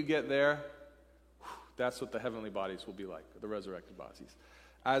feeling you get there, that's what the heavenly bodies will be like, the resurrected bodies,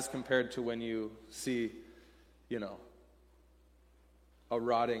 as compared to when you see, a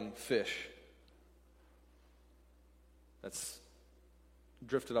rotting fish that's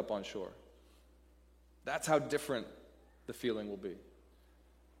drifted up on shore. That's how different the feeling will be.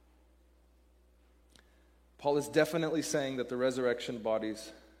 Paul is definitely saying that the resurrection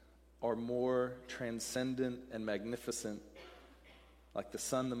bodies are more transcendent and magnificent, like the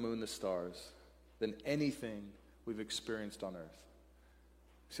sun, the moon, the stars, than anything we've experienced on earth.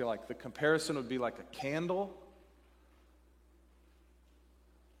 See, like the comparison would be like a candle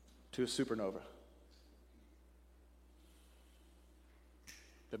to a supernova.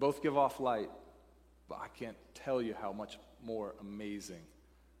 They both give off light, but I can't tell you how much more amazing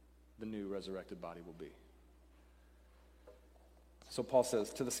the new resurrected body will be. So Paul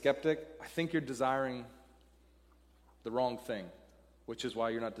says, to the skeptic, I think you're desiring the wrong thing, which is why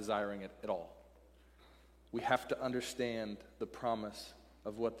you're not desiring it at all. We have to understand the promise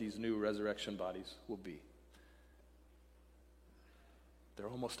of what these new resurrection bodies will be. They're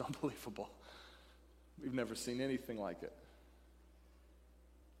almost unbelievable. We've never seen anything like it.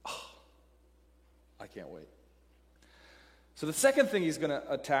 Oh, I can't wait. So the second thing he's going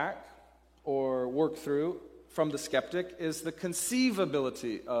to attack or work through from the skeptic is the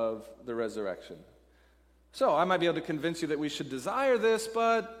conceivability of the resurrection. So I might be able to convince you that we should desire this,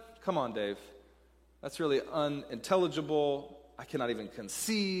 but come on, Dave. That's really unintelligible. I cannot even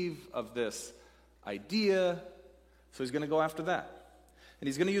conceive of this idea. So he's going to go after that. And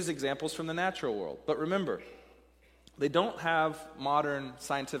he's going to use examples from the natural world. But remember, they don't have modern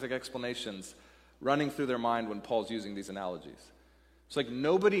scientific explanations running through their mind when Paul's using these analogies. It's like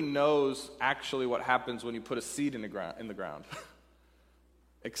nobody knows actually what happens when you put a seed in the ground.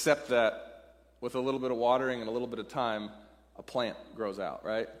 Except that with a little bit of watering and a little bit of time, a plant grows out,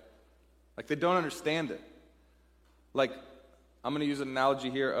 right? Like they don't understand it. Like I'm going to use an analogy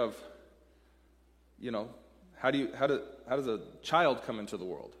here of, how does a child come into the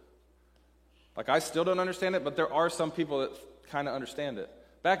world? Like I still don't understand it, but there are some people that kind of understand it.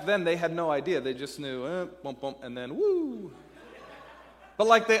 Back then they had no idea. They just knew, bump, bump, and then woo. But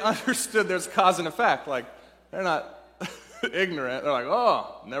like they understood there's cause and effect. Like they're not ignorant. They're like,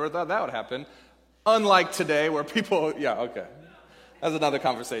 oh, never thought that would happen. Unlike today where people, okay. That's another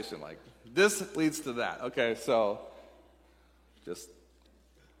conversation. Like this leads to that. Okay, so just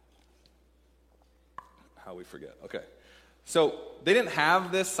how we forget. Okay. So they didn't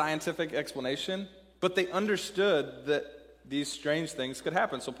have this scientific explanation, but they understood that these strange things could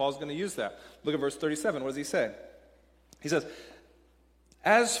happen. So Paul's going to use that. Look at verse 37. What does he say? He says,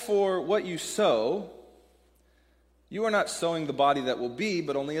 as for what you sow, you are not sowing the body that will be,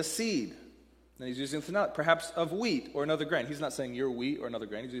 but only a seed. And he's using perhaps of wheat or another grain. He's not saying you're wheat or another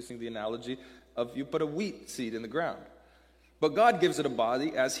grain. He's using the analogy of you put a wheat seed in the ground. But God gives it a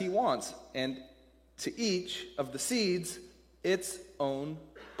body as he wants, and to each of the seeds its own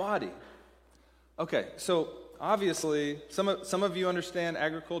body. Okay, so obviously some of you understand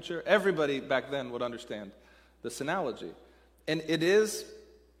agriculture. Everybody back then would understand this analogy. And it is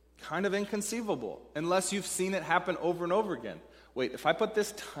kind of inconceivable unless you've seen it happen over and over again. Wait, if I put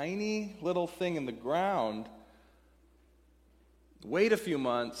this tiny little thing in the ground, wait a few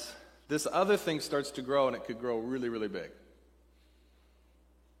months, this other thing starts to grow and it could grow really, really big.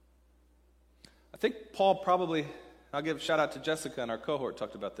 I think Paul probably, I'll give a shout out to Jessica in our cohort,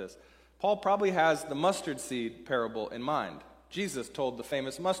 talked about this. Paul probably has the mustard seed parable in mind. Jesus told the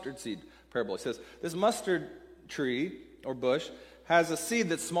famous mustard seed parable. He says, this mustard tree or bush has a seed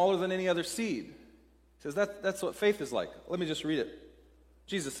that's smaller than any other seed. He says, that's what faith is like. Let me just read it.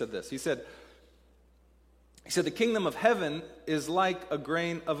 Jesus said this. He said, the kingdom of heaven is like a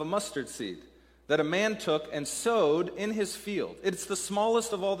grain of a mustard seed that a man took and sowed in his field. It's the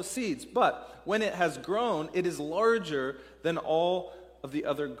smallest of all the seeds, but when it has grown, it is larger than all of the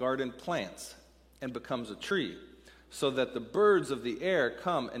other garden plants and becomes a tree, so that the birds of the air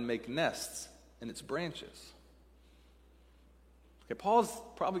come and make nests in its branches. Okay, Paul's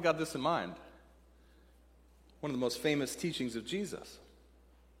probably got this in mind. One of the most famous teachings of Jesus.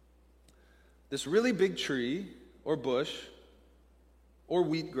 This really big tree or bush or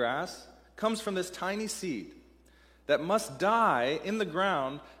wheatgrass comes from this tiny seed that must die in the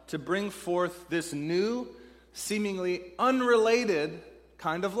ground to bring forth this new, seemingly unrelated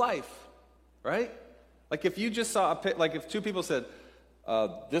kind of life, right? Like if you just saw like if two people said,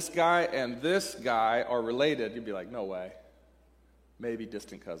 this guy and this guy are related, you'd be like, no way. Maybe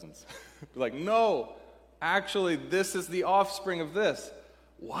distant cousins. Like, no, actually, this is the offspring of this.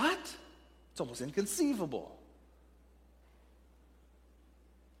 What? It's almost inconceivable.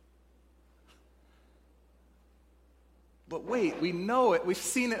 But wait, we know it. We've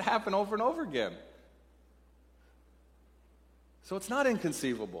seen it happen over and over again. So it's not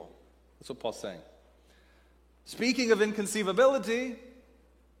inconceivable. That's what Paul's saying. Speaking of inconceivability,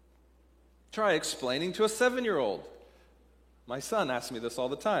 try explaining to a 7-year-old. My son asks me this all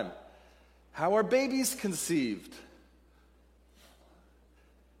the time. How are babies conceived?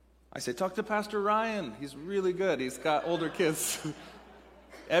 I say, talk to Pastor Ryan. He's really good. He's got older kids.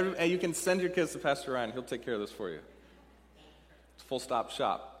 You can send your kids to Pastor Ryan. He'll take care of this for you. full stop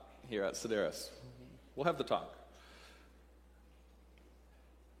shop here at Sideris. We'll have the talk.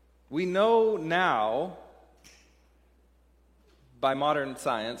 We know now, by modern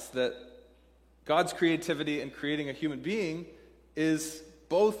science, that God's creativity in creating a human being is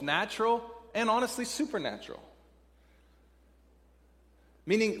both natural and honestly supernatural.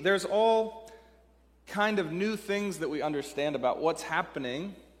 Meaning there's all kind of new things that we understand about what's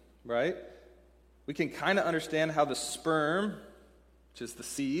happening, right? We can kind of understand how the sperm, which is the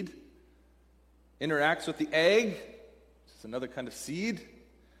seed, interacts with the egg, which is another kind of seed,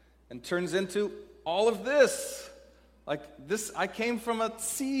 and turns into all of this. Like this, I came from a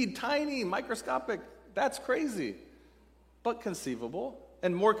seed, tiny, microscopic. That's crazy, but conceivable,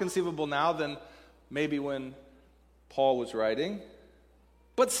 and more conceivable now than maybe when Paul was writing.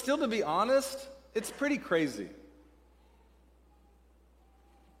 But still, to be honest, it's pretty crazy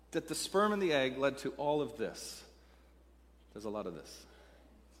that the sperm and the egg led to all of this. There's a lot of this.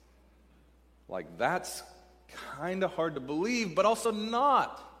 Like, that's kind of hard to believe, but also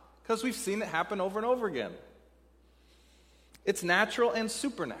not, because we've seen it happen over and over again. It's natural and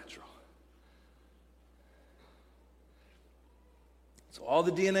supernatural. So all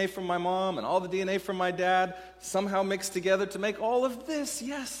the DNA from my mom and all the DNA from my dad somehow mixed together to make all of this.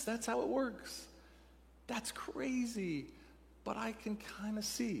 Yes, that's how it works. That's crazy, but I can kind of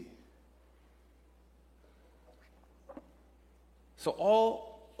see. So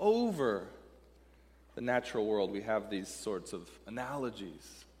all over the natural world, we have these sorts of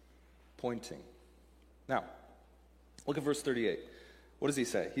analogies pointing. Now, look at verse 38. What does he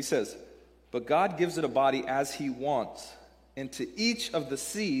say? He says, "But God gives it a body as he wants, and to each of the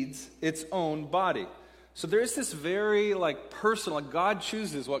seeds its own body." So there is this very personal, God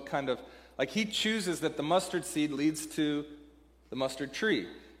chooses what kind of, he chooses that the mustard seed leads to the mustard tree.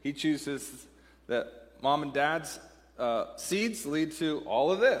 He chooses that mom and dad's seeds lead to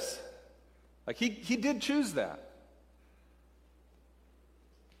all of this. He did choose that.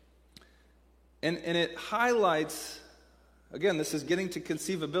 And it highlights, again, this is getting to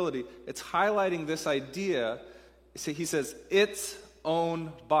conceivability. It's highlighting this idea. See, he says, its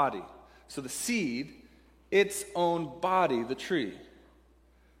own body. So the seed, its own body, the tree.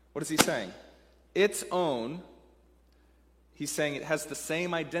 What is he saying? Its own, he's saying it has the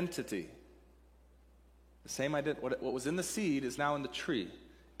same identity. The same identity. What was in the seed is now in the tree.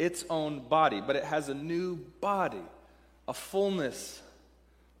 Its own body, but it has a new body, a fullness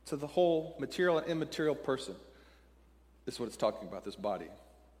to the whole material and immaterial person. This is what it's talking about, this body.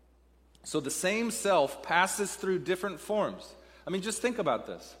 So the same self passes through different forms. I mean, just think about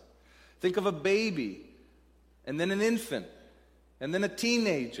this. Think of a baby, and then an infant, and then a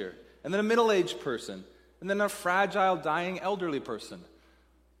teenager, and then a middle-aged person, and then a fragile, dying, elderly person.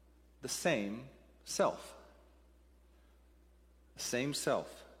 The same self. The same self.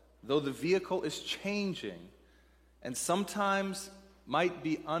 Though the vehicle is changing, and sometimes might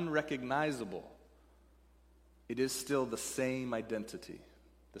be unrecognizable, it is still the same identity.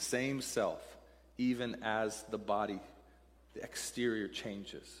 The same self, even as the body, the exterior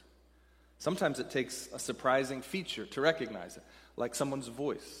changes. Sometimes it takes a surprising feature to recognize it, like someone's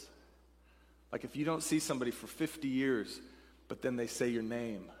voice. Like if you don't see somebody for 50 years, but then they say your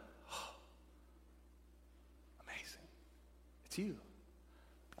name. Amazing. It's you.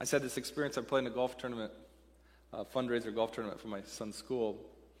 I had this experience. I played in a golf tournament, a fundraiser golf tournament for my son's school.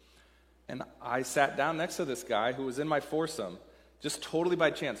 And I sat down next to this guy who was in my foursome, just totally by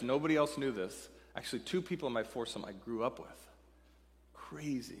chance. Nobody else knew this. Actually, two people in my foursome I grew up with.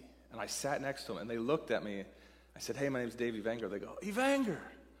 Crazy. And I sat next to them, and they looked at me. I said, "Hey, my name's David Evanger." They go, "Evanger."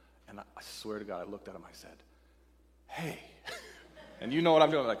 And I swear to God, I looked at him, I said, "Hey." And you know what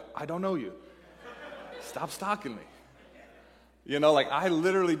I'm doing? I'm like, "I don't know you. Stop stalking me." I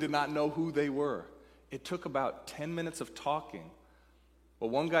literally did not know who they were. It took about 10 minutes of talking. Well,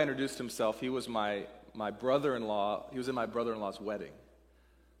 one guy introduced himself. He was my brother-in-law. He was in my brother-in-law's wedding.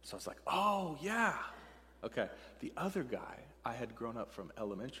 So I was like, "Oh, yeah." Okay. The other guy, I had grown up from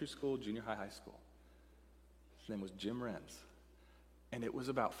elementary school, junior high school. His name was Jim Renz. And it was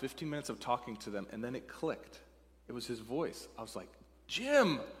about 15 minutes of talking to them, and then it clicked. It was his voice. I was like,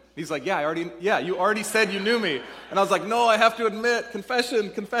 "Jim." He's like, "Yeah, you already said you knew me." And I was like, "No, I have to admit,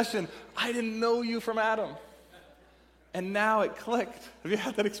 confession. I didn't know you from Adam." And now it clicked. Have you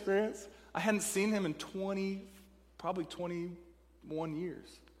had that experience? I hadn't seen him in probably 21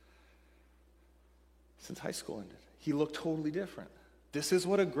 years. Since high school ended. He looked totally different. This is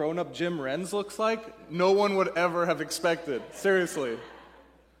what a grown-up Jim Renz looks like? No one would ever have expected. Seriously.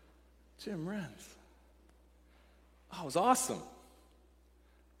 Jim Renz. Oh, it was awesome.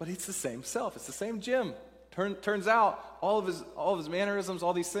 But it's the same self. It's the same Jim. Turns out all of his mannerisms,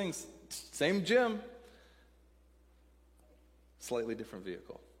 all these things, same Jim, slightly different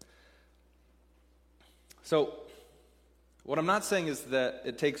vehicle. So, what I'm not saying is that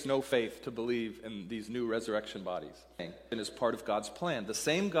it takes no faith to believe in these new resurrection bodies. And is part of God's plan. The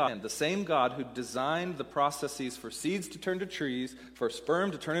same God who designed the processes for seeds to turn to trees, for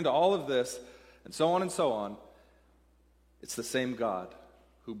sperm to turn into all of this, and so on, it's the same God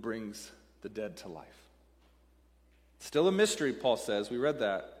who brings the dead to life. Still a mystery, Paul says, we read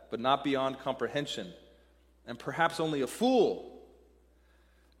that, but not beyond comprehension. And perhaps only a fool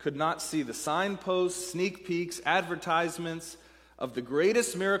could not see the signposts, sneak peeks, advertisements of the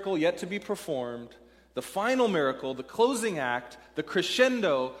greatest miracle yet to be performed, the final miracle, the closing act, the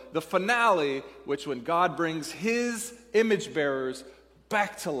crescendo, the finale, which when God brings his image bearers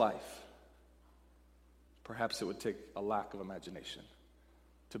back to life. Perhaps it would take a lack of imagination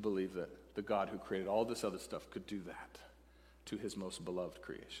to believe that the God who created all this other stuff could do that to his most beloved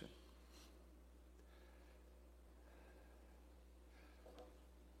creation.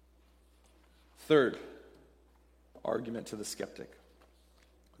 Third argument to the skeptic,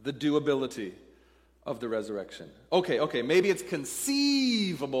 the doability of the resurrection. Okay, maybe it's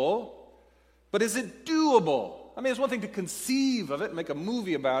conceivable, but is it doable? I mean, it's one thing to conceive of it and make a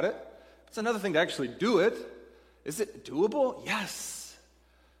movie about it. It's another thing to actually do it. Is it doable?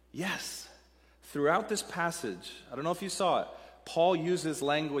 Yes. Throughout this passage, I don't know if you saw it, Paul uses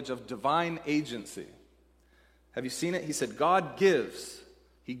language of divine agency. Have you seen it? He said, God gives.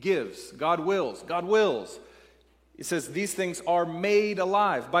 He gives. God wills. He says these things are made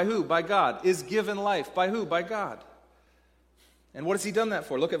alive. By who? By God. Is given life. By who? By God. And what has he done that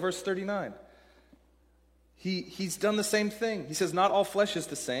for? Look at verse 39. He's done the same thing. He says not all flesh is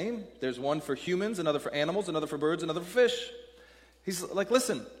the same. There's one for humans, another for animals, another for birds, another for fish. He's like,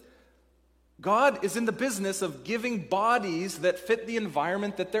 listen, God is in the business of giving bodies that fit the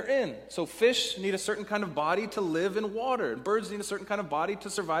environment that they're in. So fish need a certain kind of body to live in water. And birds need a certain kind of body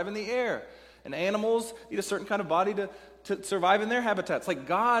to survive in the air. And animals need a certain kind of body to survive in their habitats. Like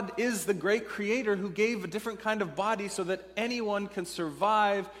God is the great creator who gave a different kind of body so that anyone can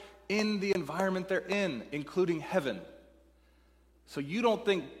survive in the environment they're in, including heaven. So you don't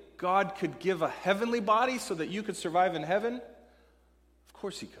think God could give a heavenly body so that you could survive in heaven? Of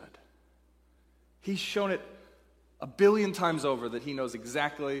course he could. He's shown it 1 billion times over that he knows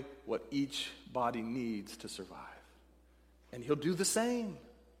exactly what each body needs to survive. And he'll do the same.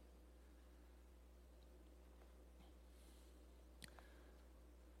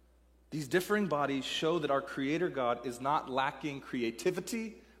 These differing bodies show that our Creator God is not lacking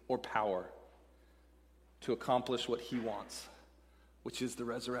creativity or power to accomplish what he wants, which is the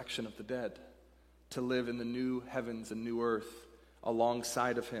resurrection of the dead, to live in the new heavens and new earth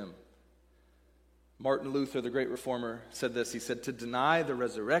alongside of him. Martin Luther, the great reformer, said this. He said, to deny the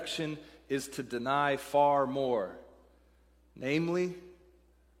resurrection is to deny far more. Namely,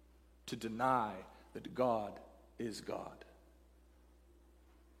 to deny that God is God.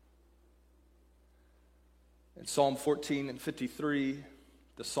 In Psalm 14 and 53,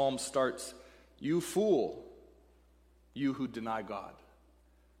 the psalm starts, you fool, you who deny God.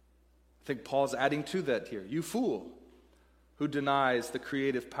 I think Paul's adding to that here. You fool, who denies the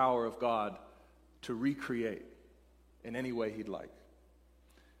creative power of God to recreate in any way he'd like.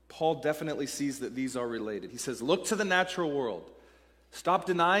 Paul definitely sees that these are related. He says, look to the natural world. Stop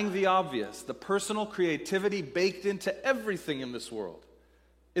denying the obvious, the personal creativity baked into everything in this world,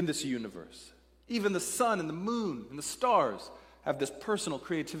 in this universe. Even the sun and the moon and the stars have this personal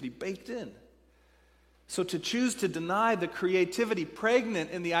creativity baked in. So to choose to deny the creativity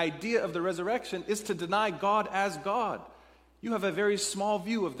pregnant in the idea of the resurrection is to deny God as God. You have a very small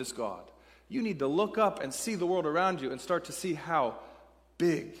view of this God. You need to look up and see the world around you and start to see how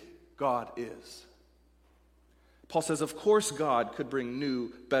big God is. Paul says, of course God could bring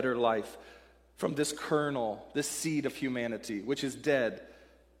new, better life from this kernel, this seed of humanity, which is dead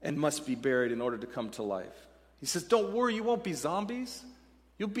and must be buried in order to come to life. He says, don't worry, you won't be zombies.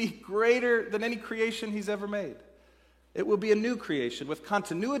 You'll be greater than any creation he's ever made. It will be a new creation. With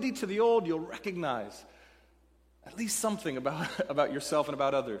continuity to the old, you'll recognize at least something about yourself and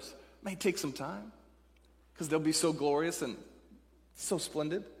about others. It may take some time because they'll be so glorious and so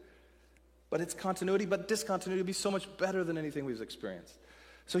splendid. But it's continuity, but discontinuity will be so much better than anything we've experienced.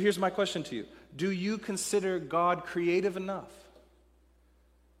 So here's my question to you. Do you consider God creative enough?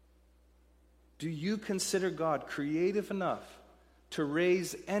 Do you consider God creative enough to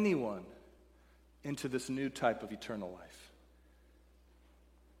raise anyone into this new type of eternal life?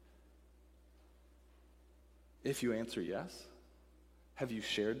 If you answer yes, have you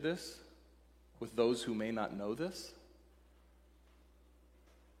shared this with those who may not know this?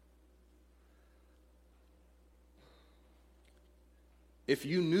 If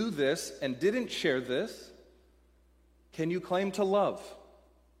you knew this and didn't share this, can you claim to love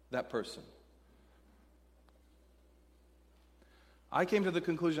that person? I came to the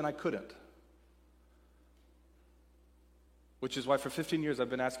conclusion I couldn't. Which is why for 15 years I've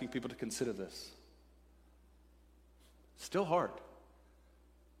been asking people to consider this. Still hard.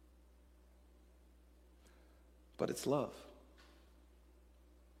 But it's love.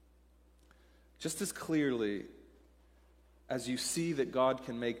 Just as clearly as you see that God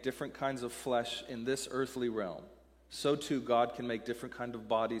can make different kinds of flesh in this earthly realm, so too God can make different kind of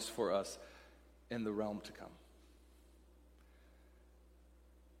bodies for us in the realm to come.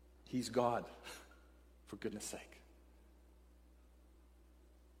 He's God, for goodness sake.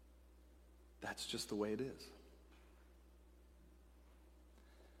 That's just the way it is.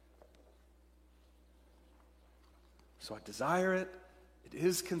 So I desire it. It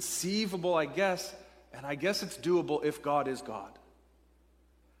is conceivable, I guess, and I guess it's doable if God is God.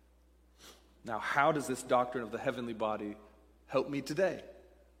 Now, how does this doctrine of the heavenly body help me today?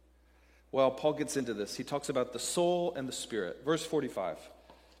 Well, Paul gets into this. He talks about the soul and the spirit. Verse 45.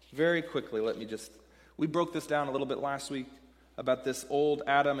 Very quickly, we broke this down a little bit last week about this old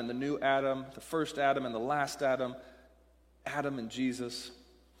Adam and the new Adam, the first Adam and the last Adam, Adam and Jesus.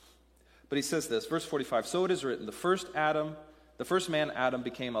 But he says this, verse 45, so it is written, the first man Adam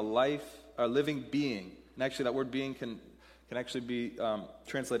became a living being. And actually that word being can actually be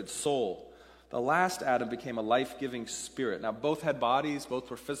translated soul. The last Adam became a life-giving spirit. Now both had bodies, both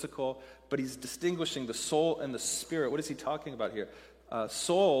were physical, but he's distinguishing the soul and the spirit. What is he talking about here?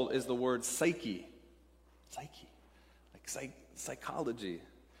 Soul is the word psyche, like psychology,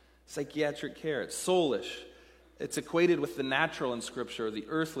 psychiatric care. It's soulish. It's equated with the natural in Scripture, or the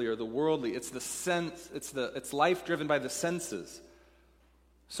earthly, or the worldly. It's the sense. It's life driven by the senses.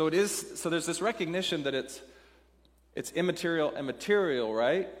 So there's this recognition that it's immaterial and material,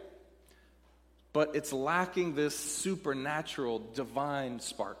 right? But it's lacking this supernatural, divine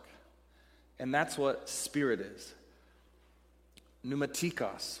spark, and that's what spirit is.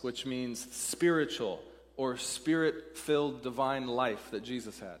 Pneumatikos, which means spiritual or spirit-filled divine life that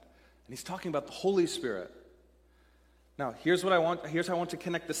Jesus had. And he's talking about the Holy Spirit. Now, here's how I want to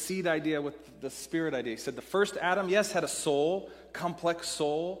connect the seed idea with the spirit idea. He said the first Adam, yes, had a soul, complex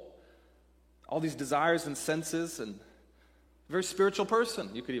soul, all these desires and senses, and a very spiritual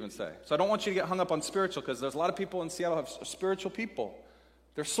person, you could even say. So I don't want you to get hung up on spiritual, because there's a lot of people in Seattle who have spiritual people.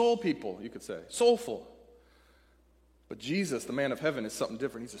 They're soul people, you could say, soulful. But Jesus, the man of heaven, is something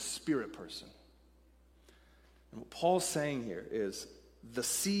different. He's a spirit person. And what Paul's saying here is the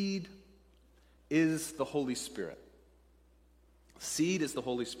seed is the Holy Spirit. Seed is the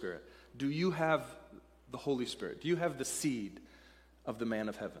Holy Spirit. Do you have the Holy Spirit? Do you have the seed of the man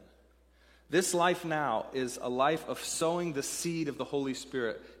of heaven? This life now is a life of sowing the seed of the Holy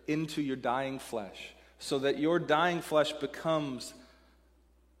Spirit into your dying flesh, so that your dying flesh becomes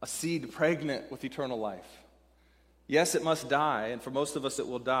a seed pregnant with eternal life. Yes, it must die, and for most of us it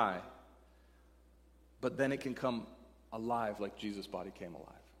will die. But then it can come alive like Jesus' body came alive.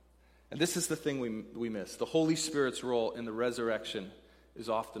 And this is the thing we miss. The Holy Spirit's role in the resurrection is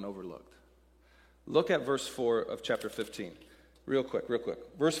often overlooked. Look at verse 4 of chapter 15. Real quick.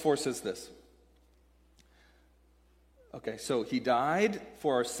 Verse 4 says this. Okay, so he died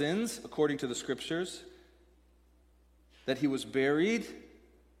for our sins according to the Scriptures, that he was buried,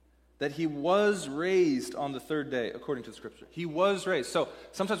 that he was raised on the third day, according to the Scripture. He was raised. So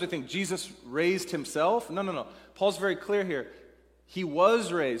sometimes we think Jesus raised himself. No. Paul's very clear here. He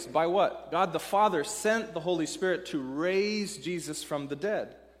was raised by what? God the Father sent the Holy Spirit to raise Jesus from the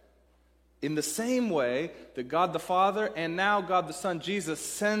dead. In the same way that God the Father and now God the Son, Jesus,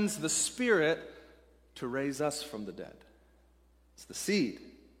 sends the Spirit to raise us from the dead. It's the seed.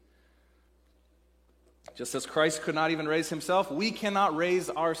 Just as Christ could not even raise himself, we cannot raise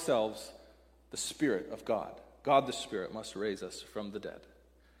ourselves. The Spirit of God, God the Spirit, must raise us from the dead.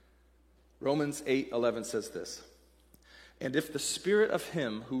 Romans 8:11 says this, and if the Spirit of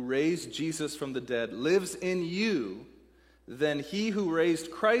him who raised Jesus from the dead lives in you, then he who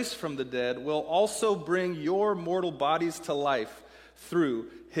raised Christ from the dead will also bring your mortal bodies to life through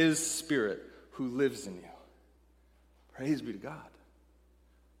his Spirit who lives in you. Praise be to God.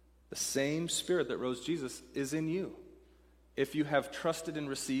 The same Spirit that rose Jesus is in you, if you have trusted and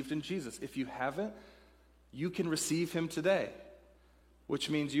received in Jesus. If you haven't, you can receive him today, which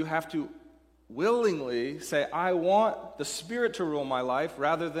means you have to willingly say, I want the Spirit to rule my life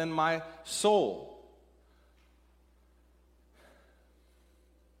rather than my soul.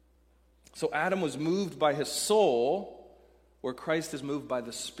 So Adam was moved by his soul, where Christ is moved by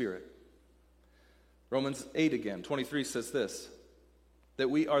the Spirit. Romans 8 again, 23 says this, that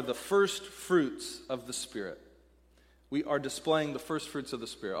we are the first fruits of the Spirit. We are displaying the first fruits of the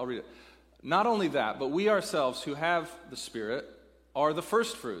Spirit. I'll read it. Not only that, but we ourselves who have the Spirit are the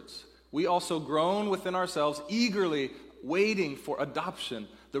first fruits. We also groan within ourselves, eagerly waiting for adoption,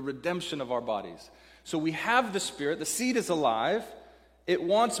 the redemption of our bodies. So we have the Spirit, the seed is alive, it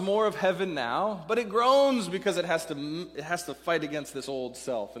wants more of heaven now, but it groans because it has to fight against this old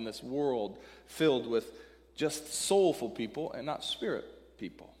self and this world filled with just soulful people and not spirit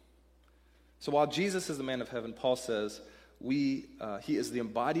people. So while Jesus is the man of heaven, Paul says he is the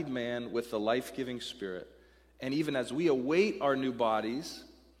embodied man with the life-giving Spirit. And even as we await our new bodies,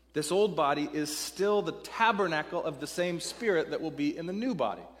 this old body is still the tabernacle of the same Spirit that will be in the new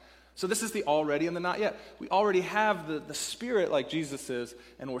body. So this is the already and the not yet. We already have the Spirit like Jesus is,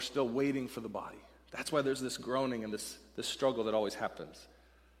 and we're still waiting for the body. That's why there's this groaning and this struggle that always happens.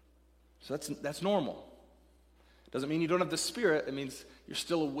 So that's normal. Doesn't mean you don't have the Spirit. It means you're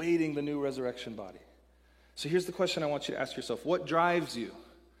still awaiting the new resurrection body. So here's the question I want you to ask yourself. What drives you?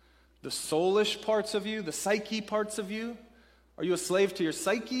 The soulish parts of you, the psyche parts of you? Are you a slave to your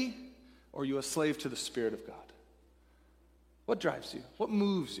psyche, or are you a slave to the Spirit of God? What drives you? What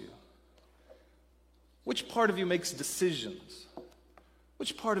moves you? Which part of you makes decisions?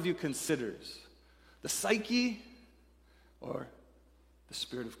 Which part of you considers? The psyche or the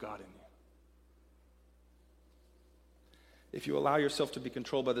Spirit of God in you? If you allow yourself to be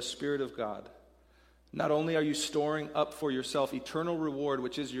controlled by the Spirit of God, not only are you storing up for yourself eternal reward,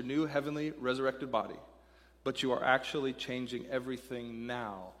 which is your new heavenly resurrected body, but you are actually changing everything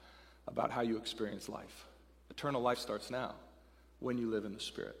now about how you experience life. Eternal life starts now when you live in the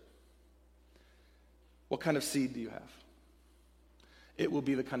Spirit. What kind of seed do you have? It will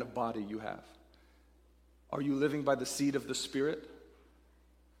be the kind of body you have. Are you living by the seed of the Spirit?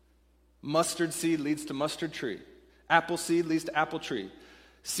 Mustard seed leads to mustard tree. Apple seed leads to apple tree.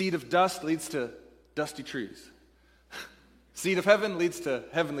 Seed of dust leads to dusty trees. Seed of heaven leads to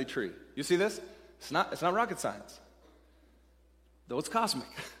heavenly tree. You see this? It's not rocket science, though it's cosmic.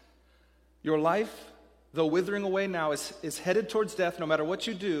 Your life, though withering away now, is headed towards death no matter what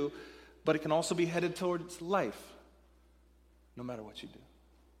you do, but it can also be headed towards life no matter what you do,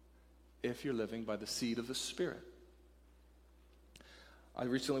 if you're living by the seed of the Spirit. I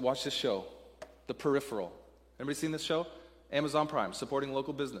recently watched this show, The Peripheral. Anybody seen this show? Amazon Prime, supporting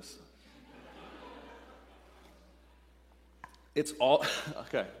local business. It's all,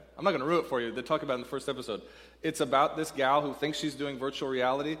 okay, I'm not going to ruin it for you. They talk about it in the first episode. It's about this gal who thinks she's doing virtual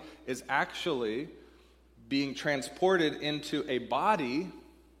reality, is actually being transported into a body,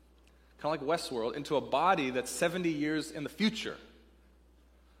 kind of like Westworld, into a body that's 70 years in the future.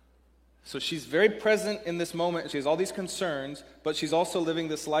 So she's very present in this moment. She has all these concerns, but she's also living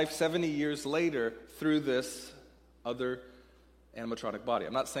this life 70 years later through this other animatronic body.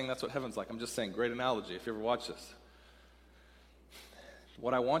 I'm not saying that's what heaven's like. I'm just saying, great analogy if you ever watch this.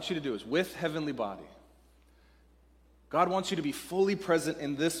 What I want you to do is, with heavenly body, God wants you to be fully present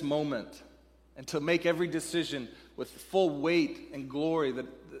in this moment and to make every decision with full weight and glory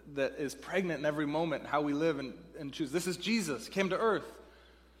that is pregnant in every moment, how we live and choose. This is Jesus, he came to earth.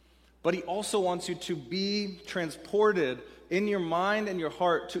 But he also wants you to be transported in your mind and your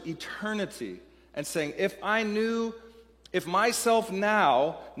heart to eternity and saying, if myself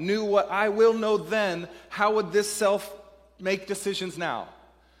now knew what I will know then, how would this self make decisions now?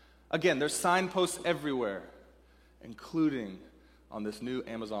 Again, there's signposts everywhere, including on this new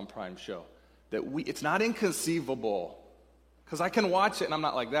Amazon Prime show, that it's not inconceivable, because I can watch it and I'm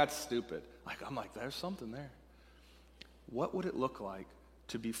not like, that's stupid. I'm like, there's something there. What would it look like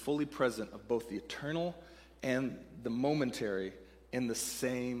to be fully present of both the eternal and the momentary in the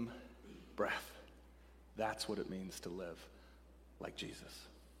same breath? That's what it means to live like Jesus.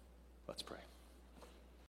 Let's pray.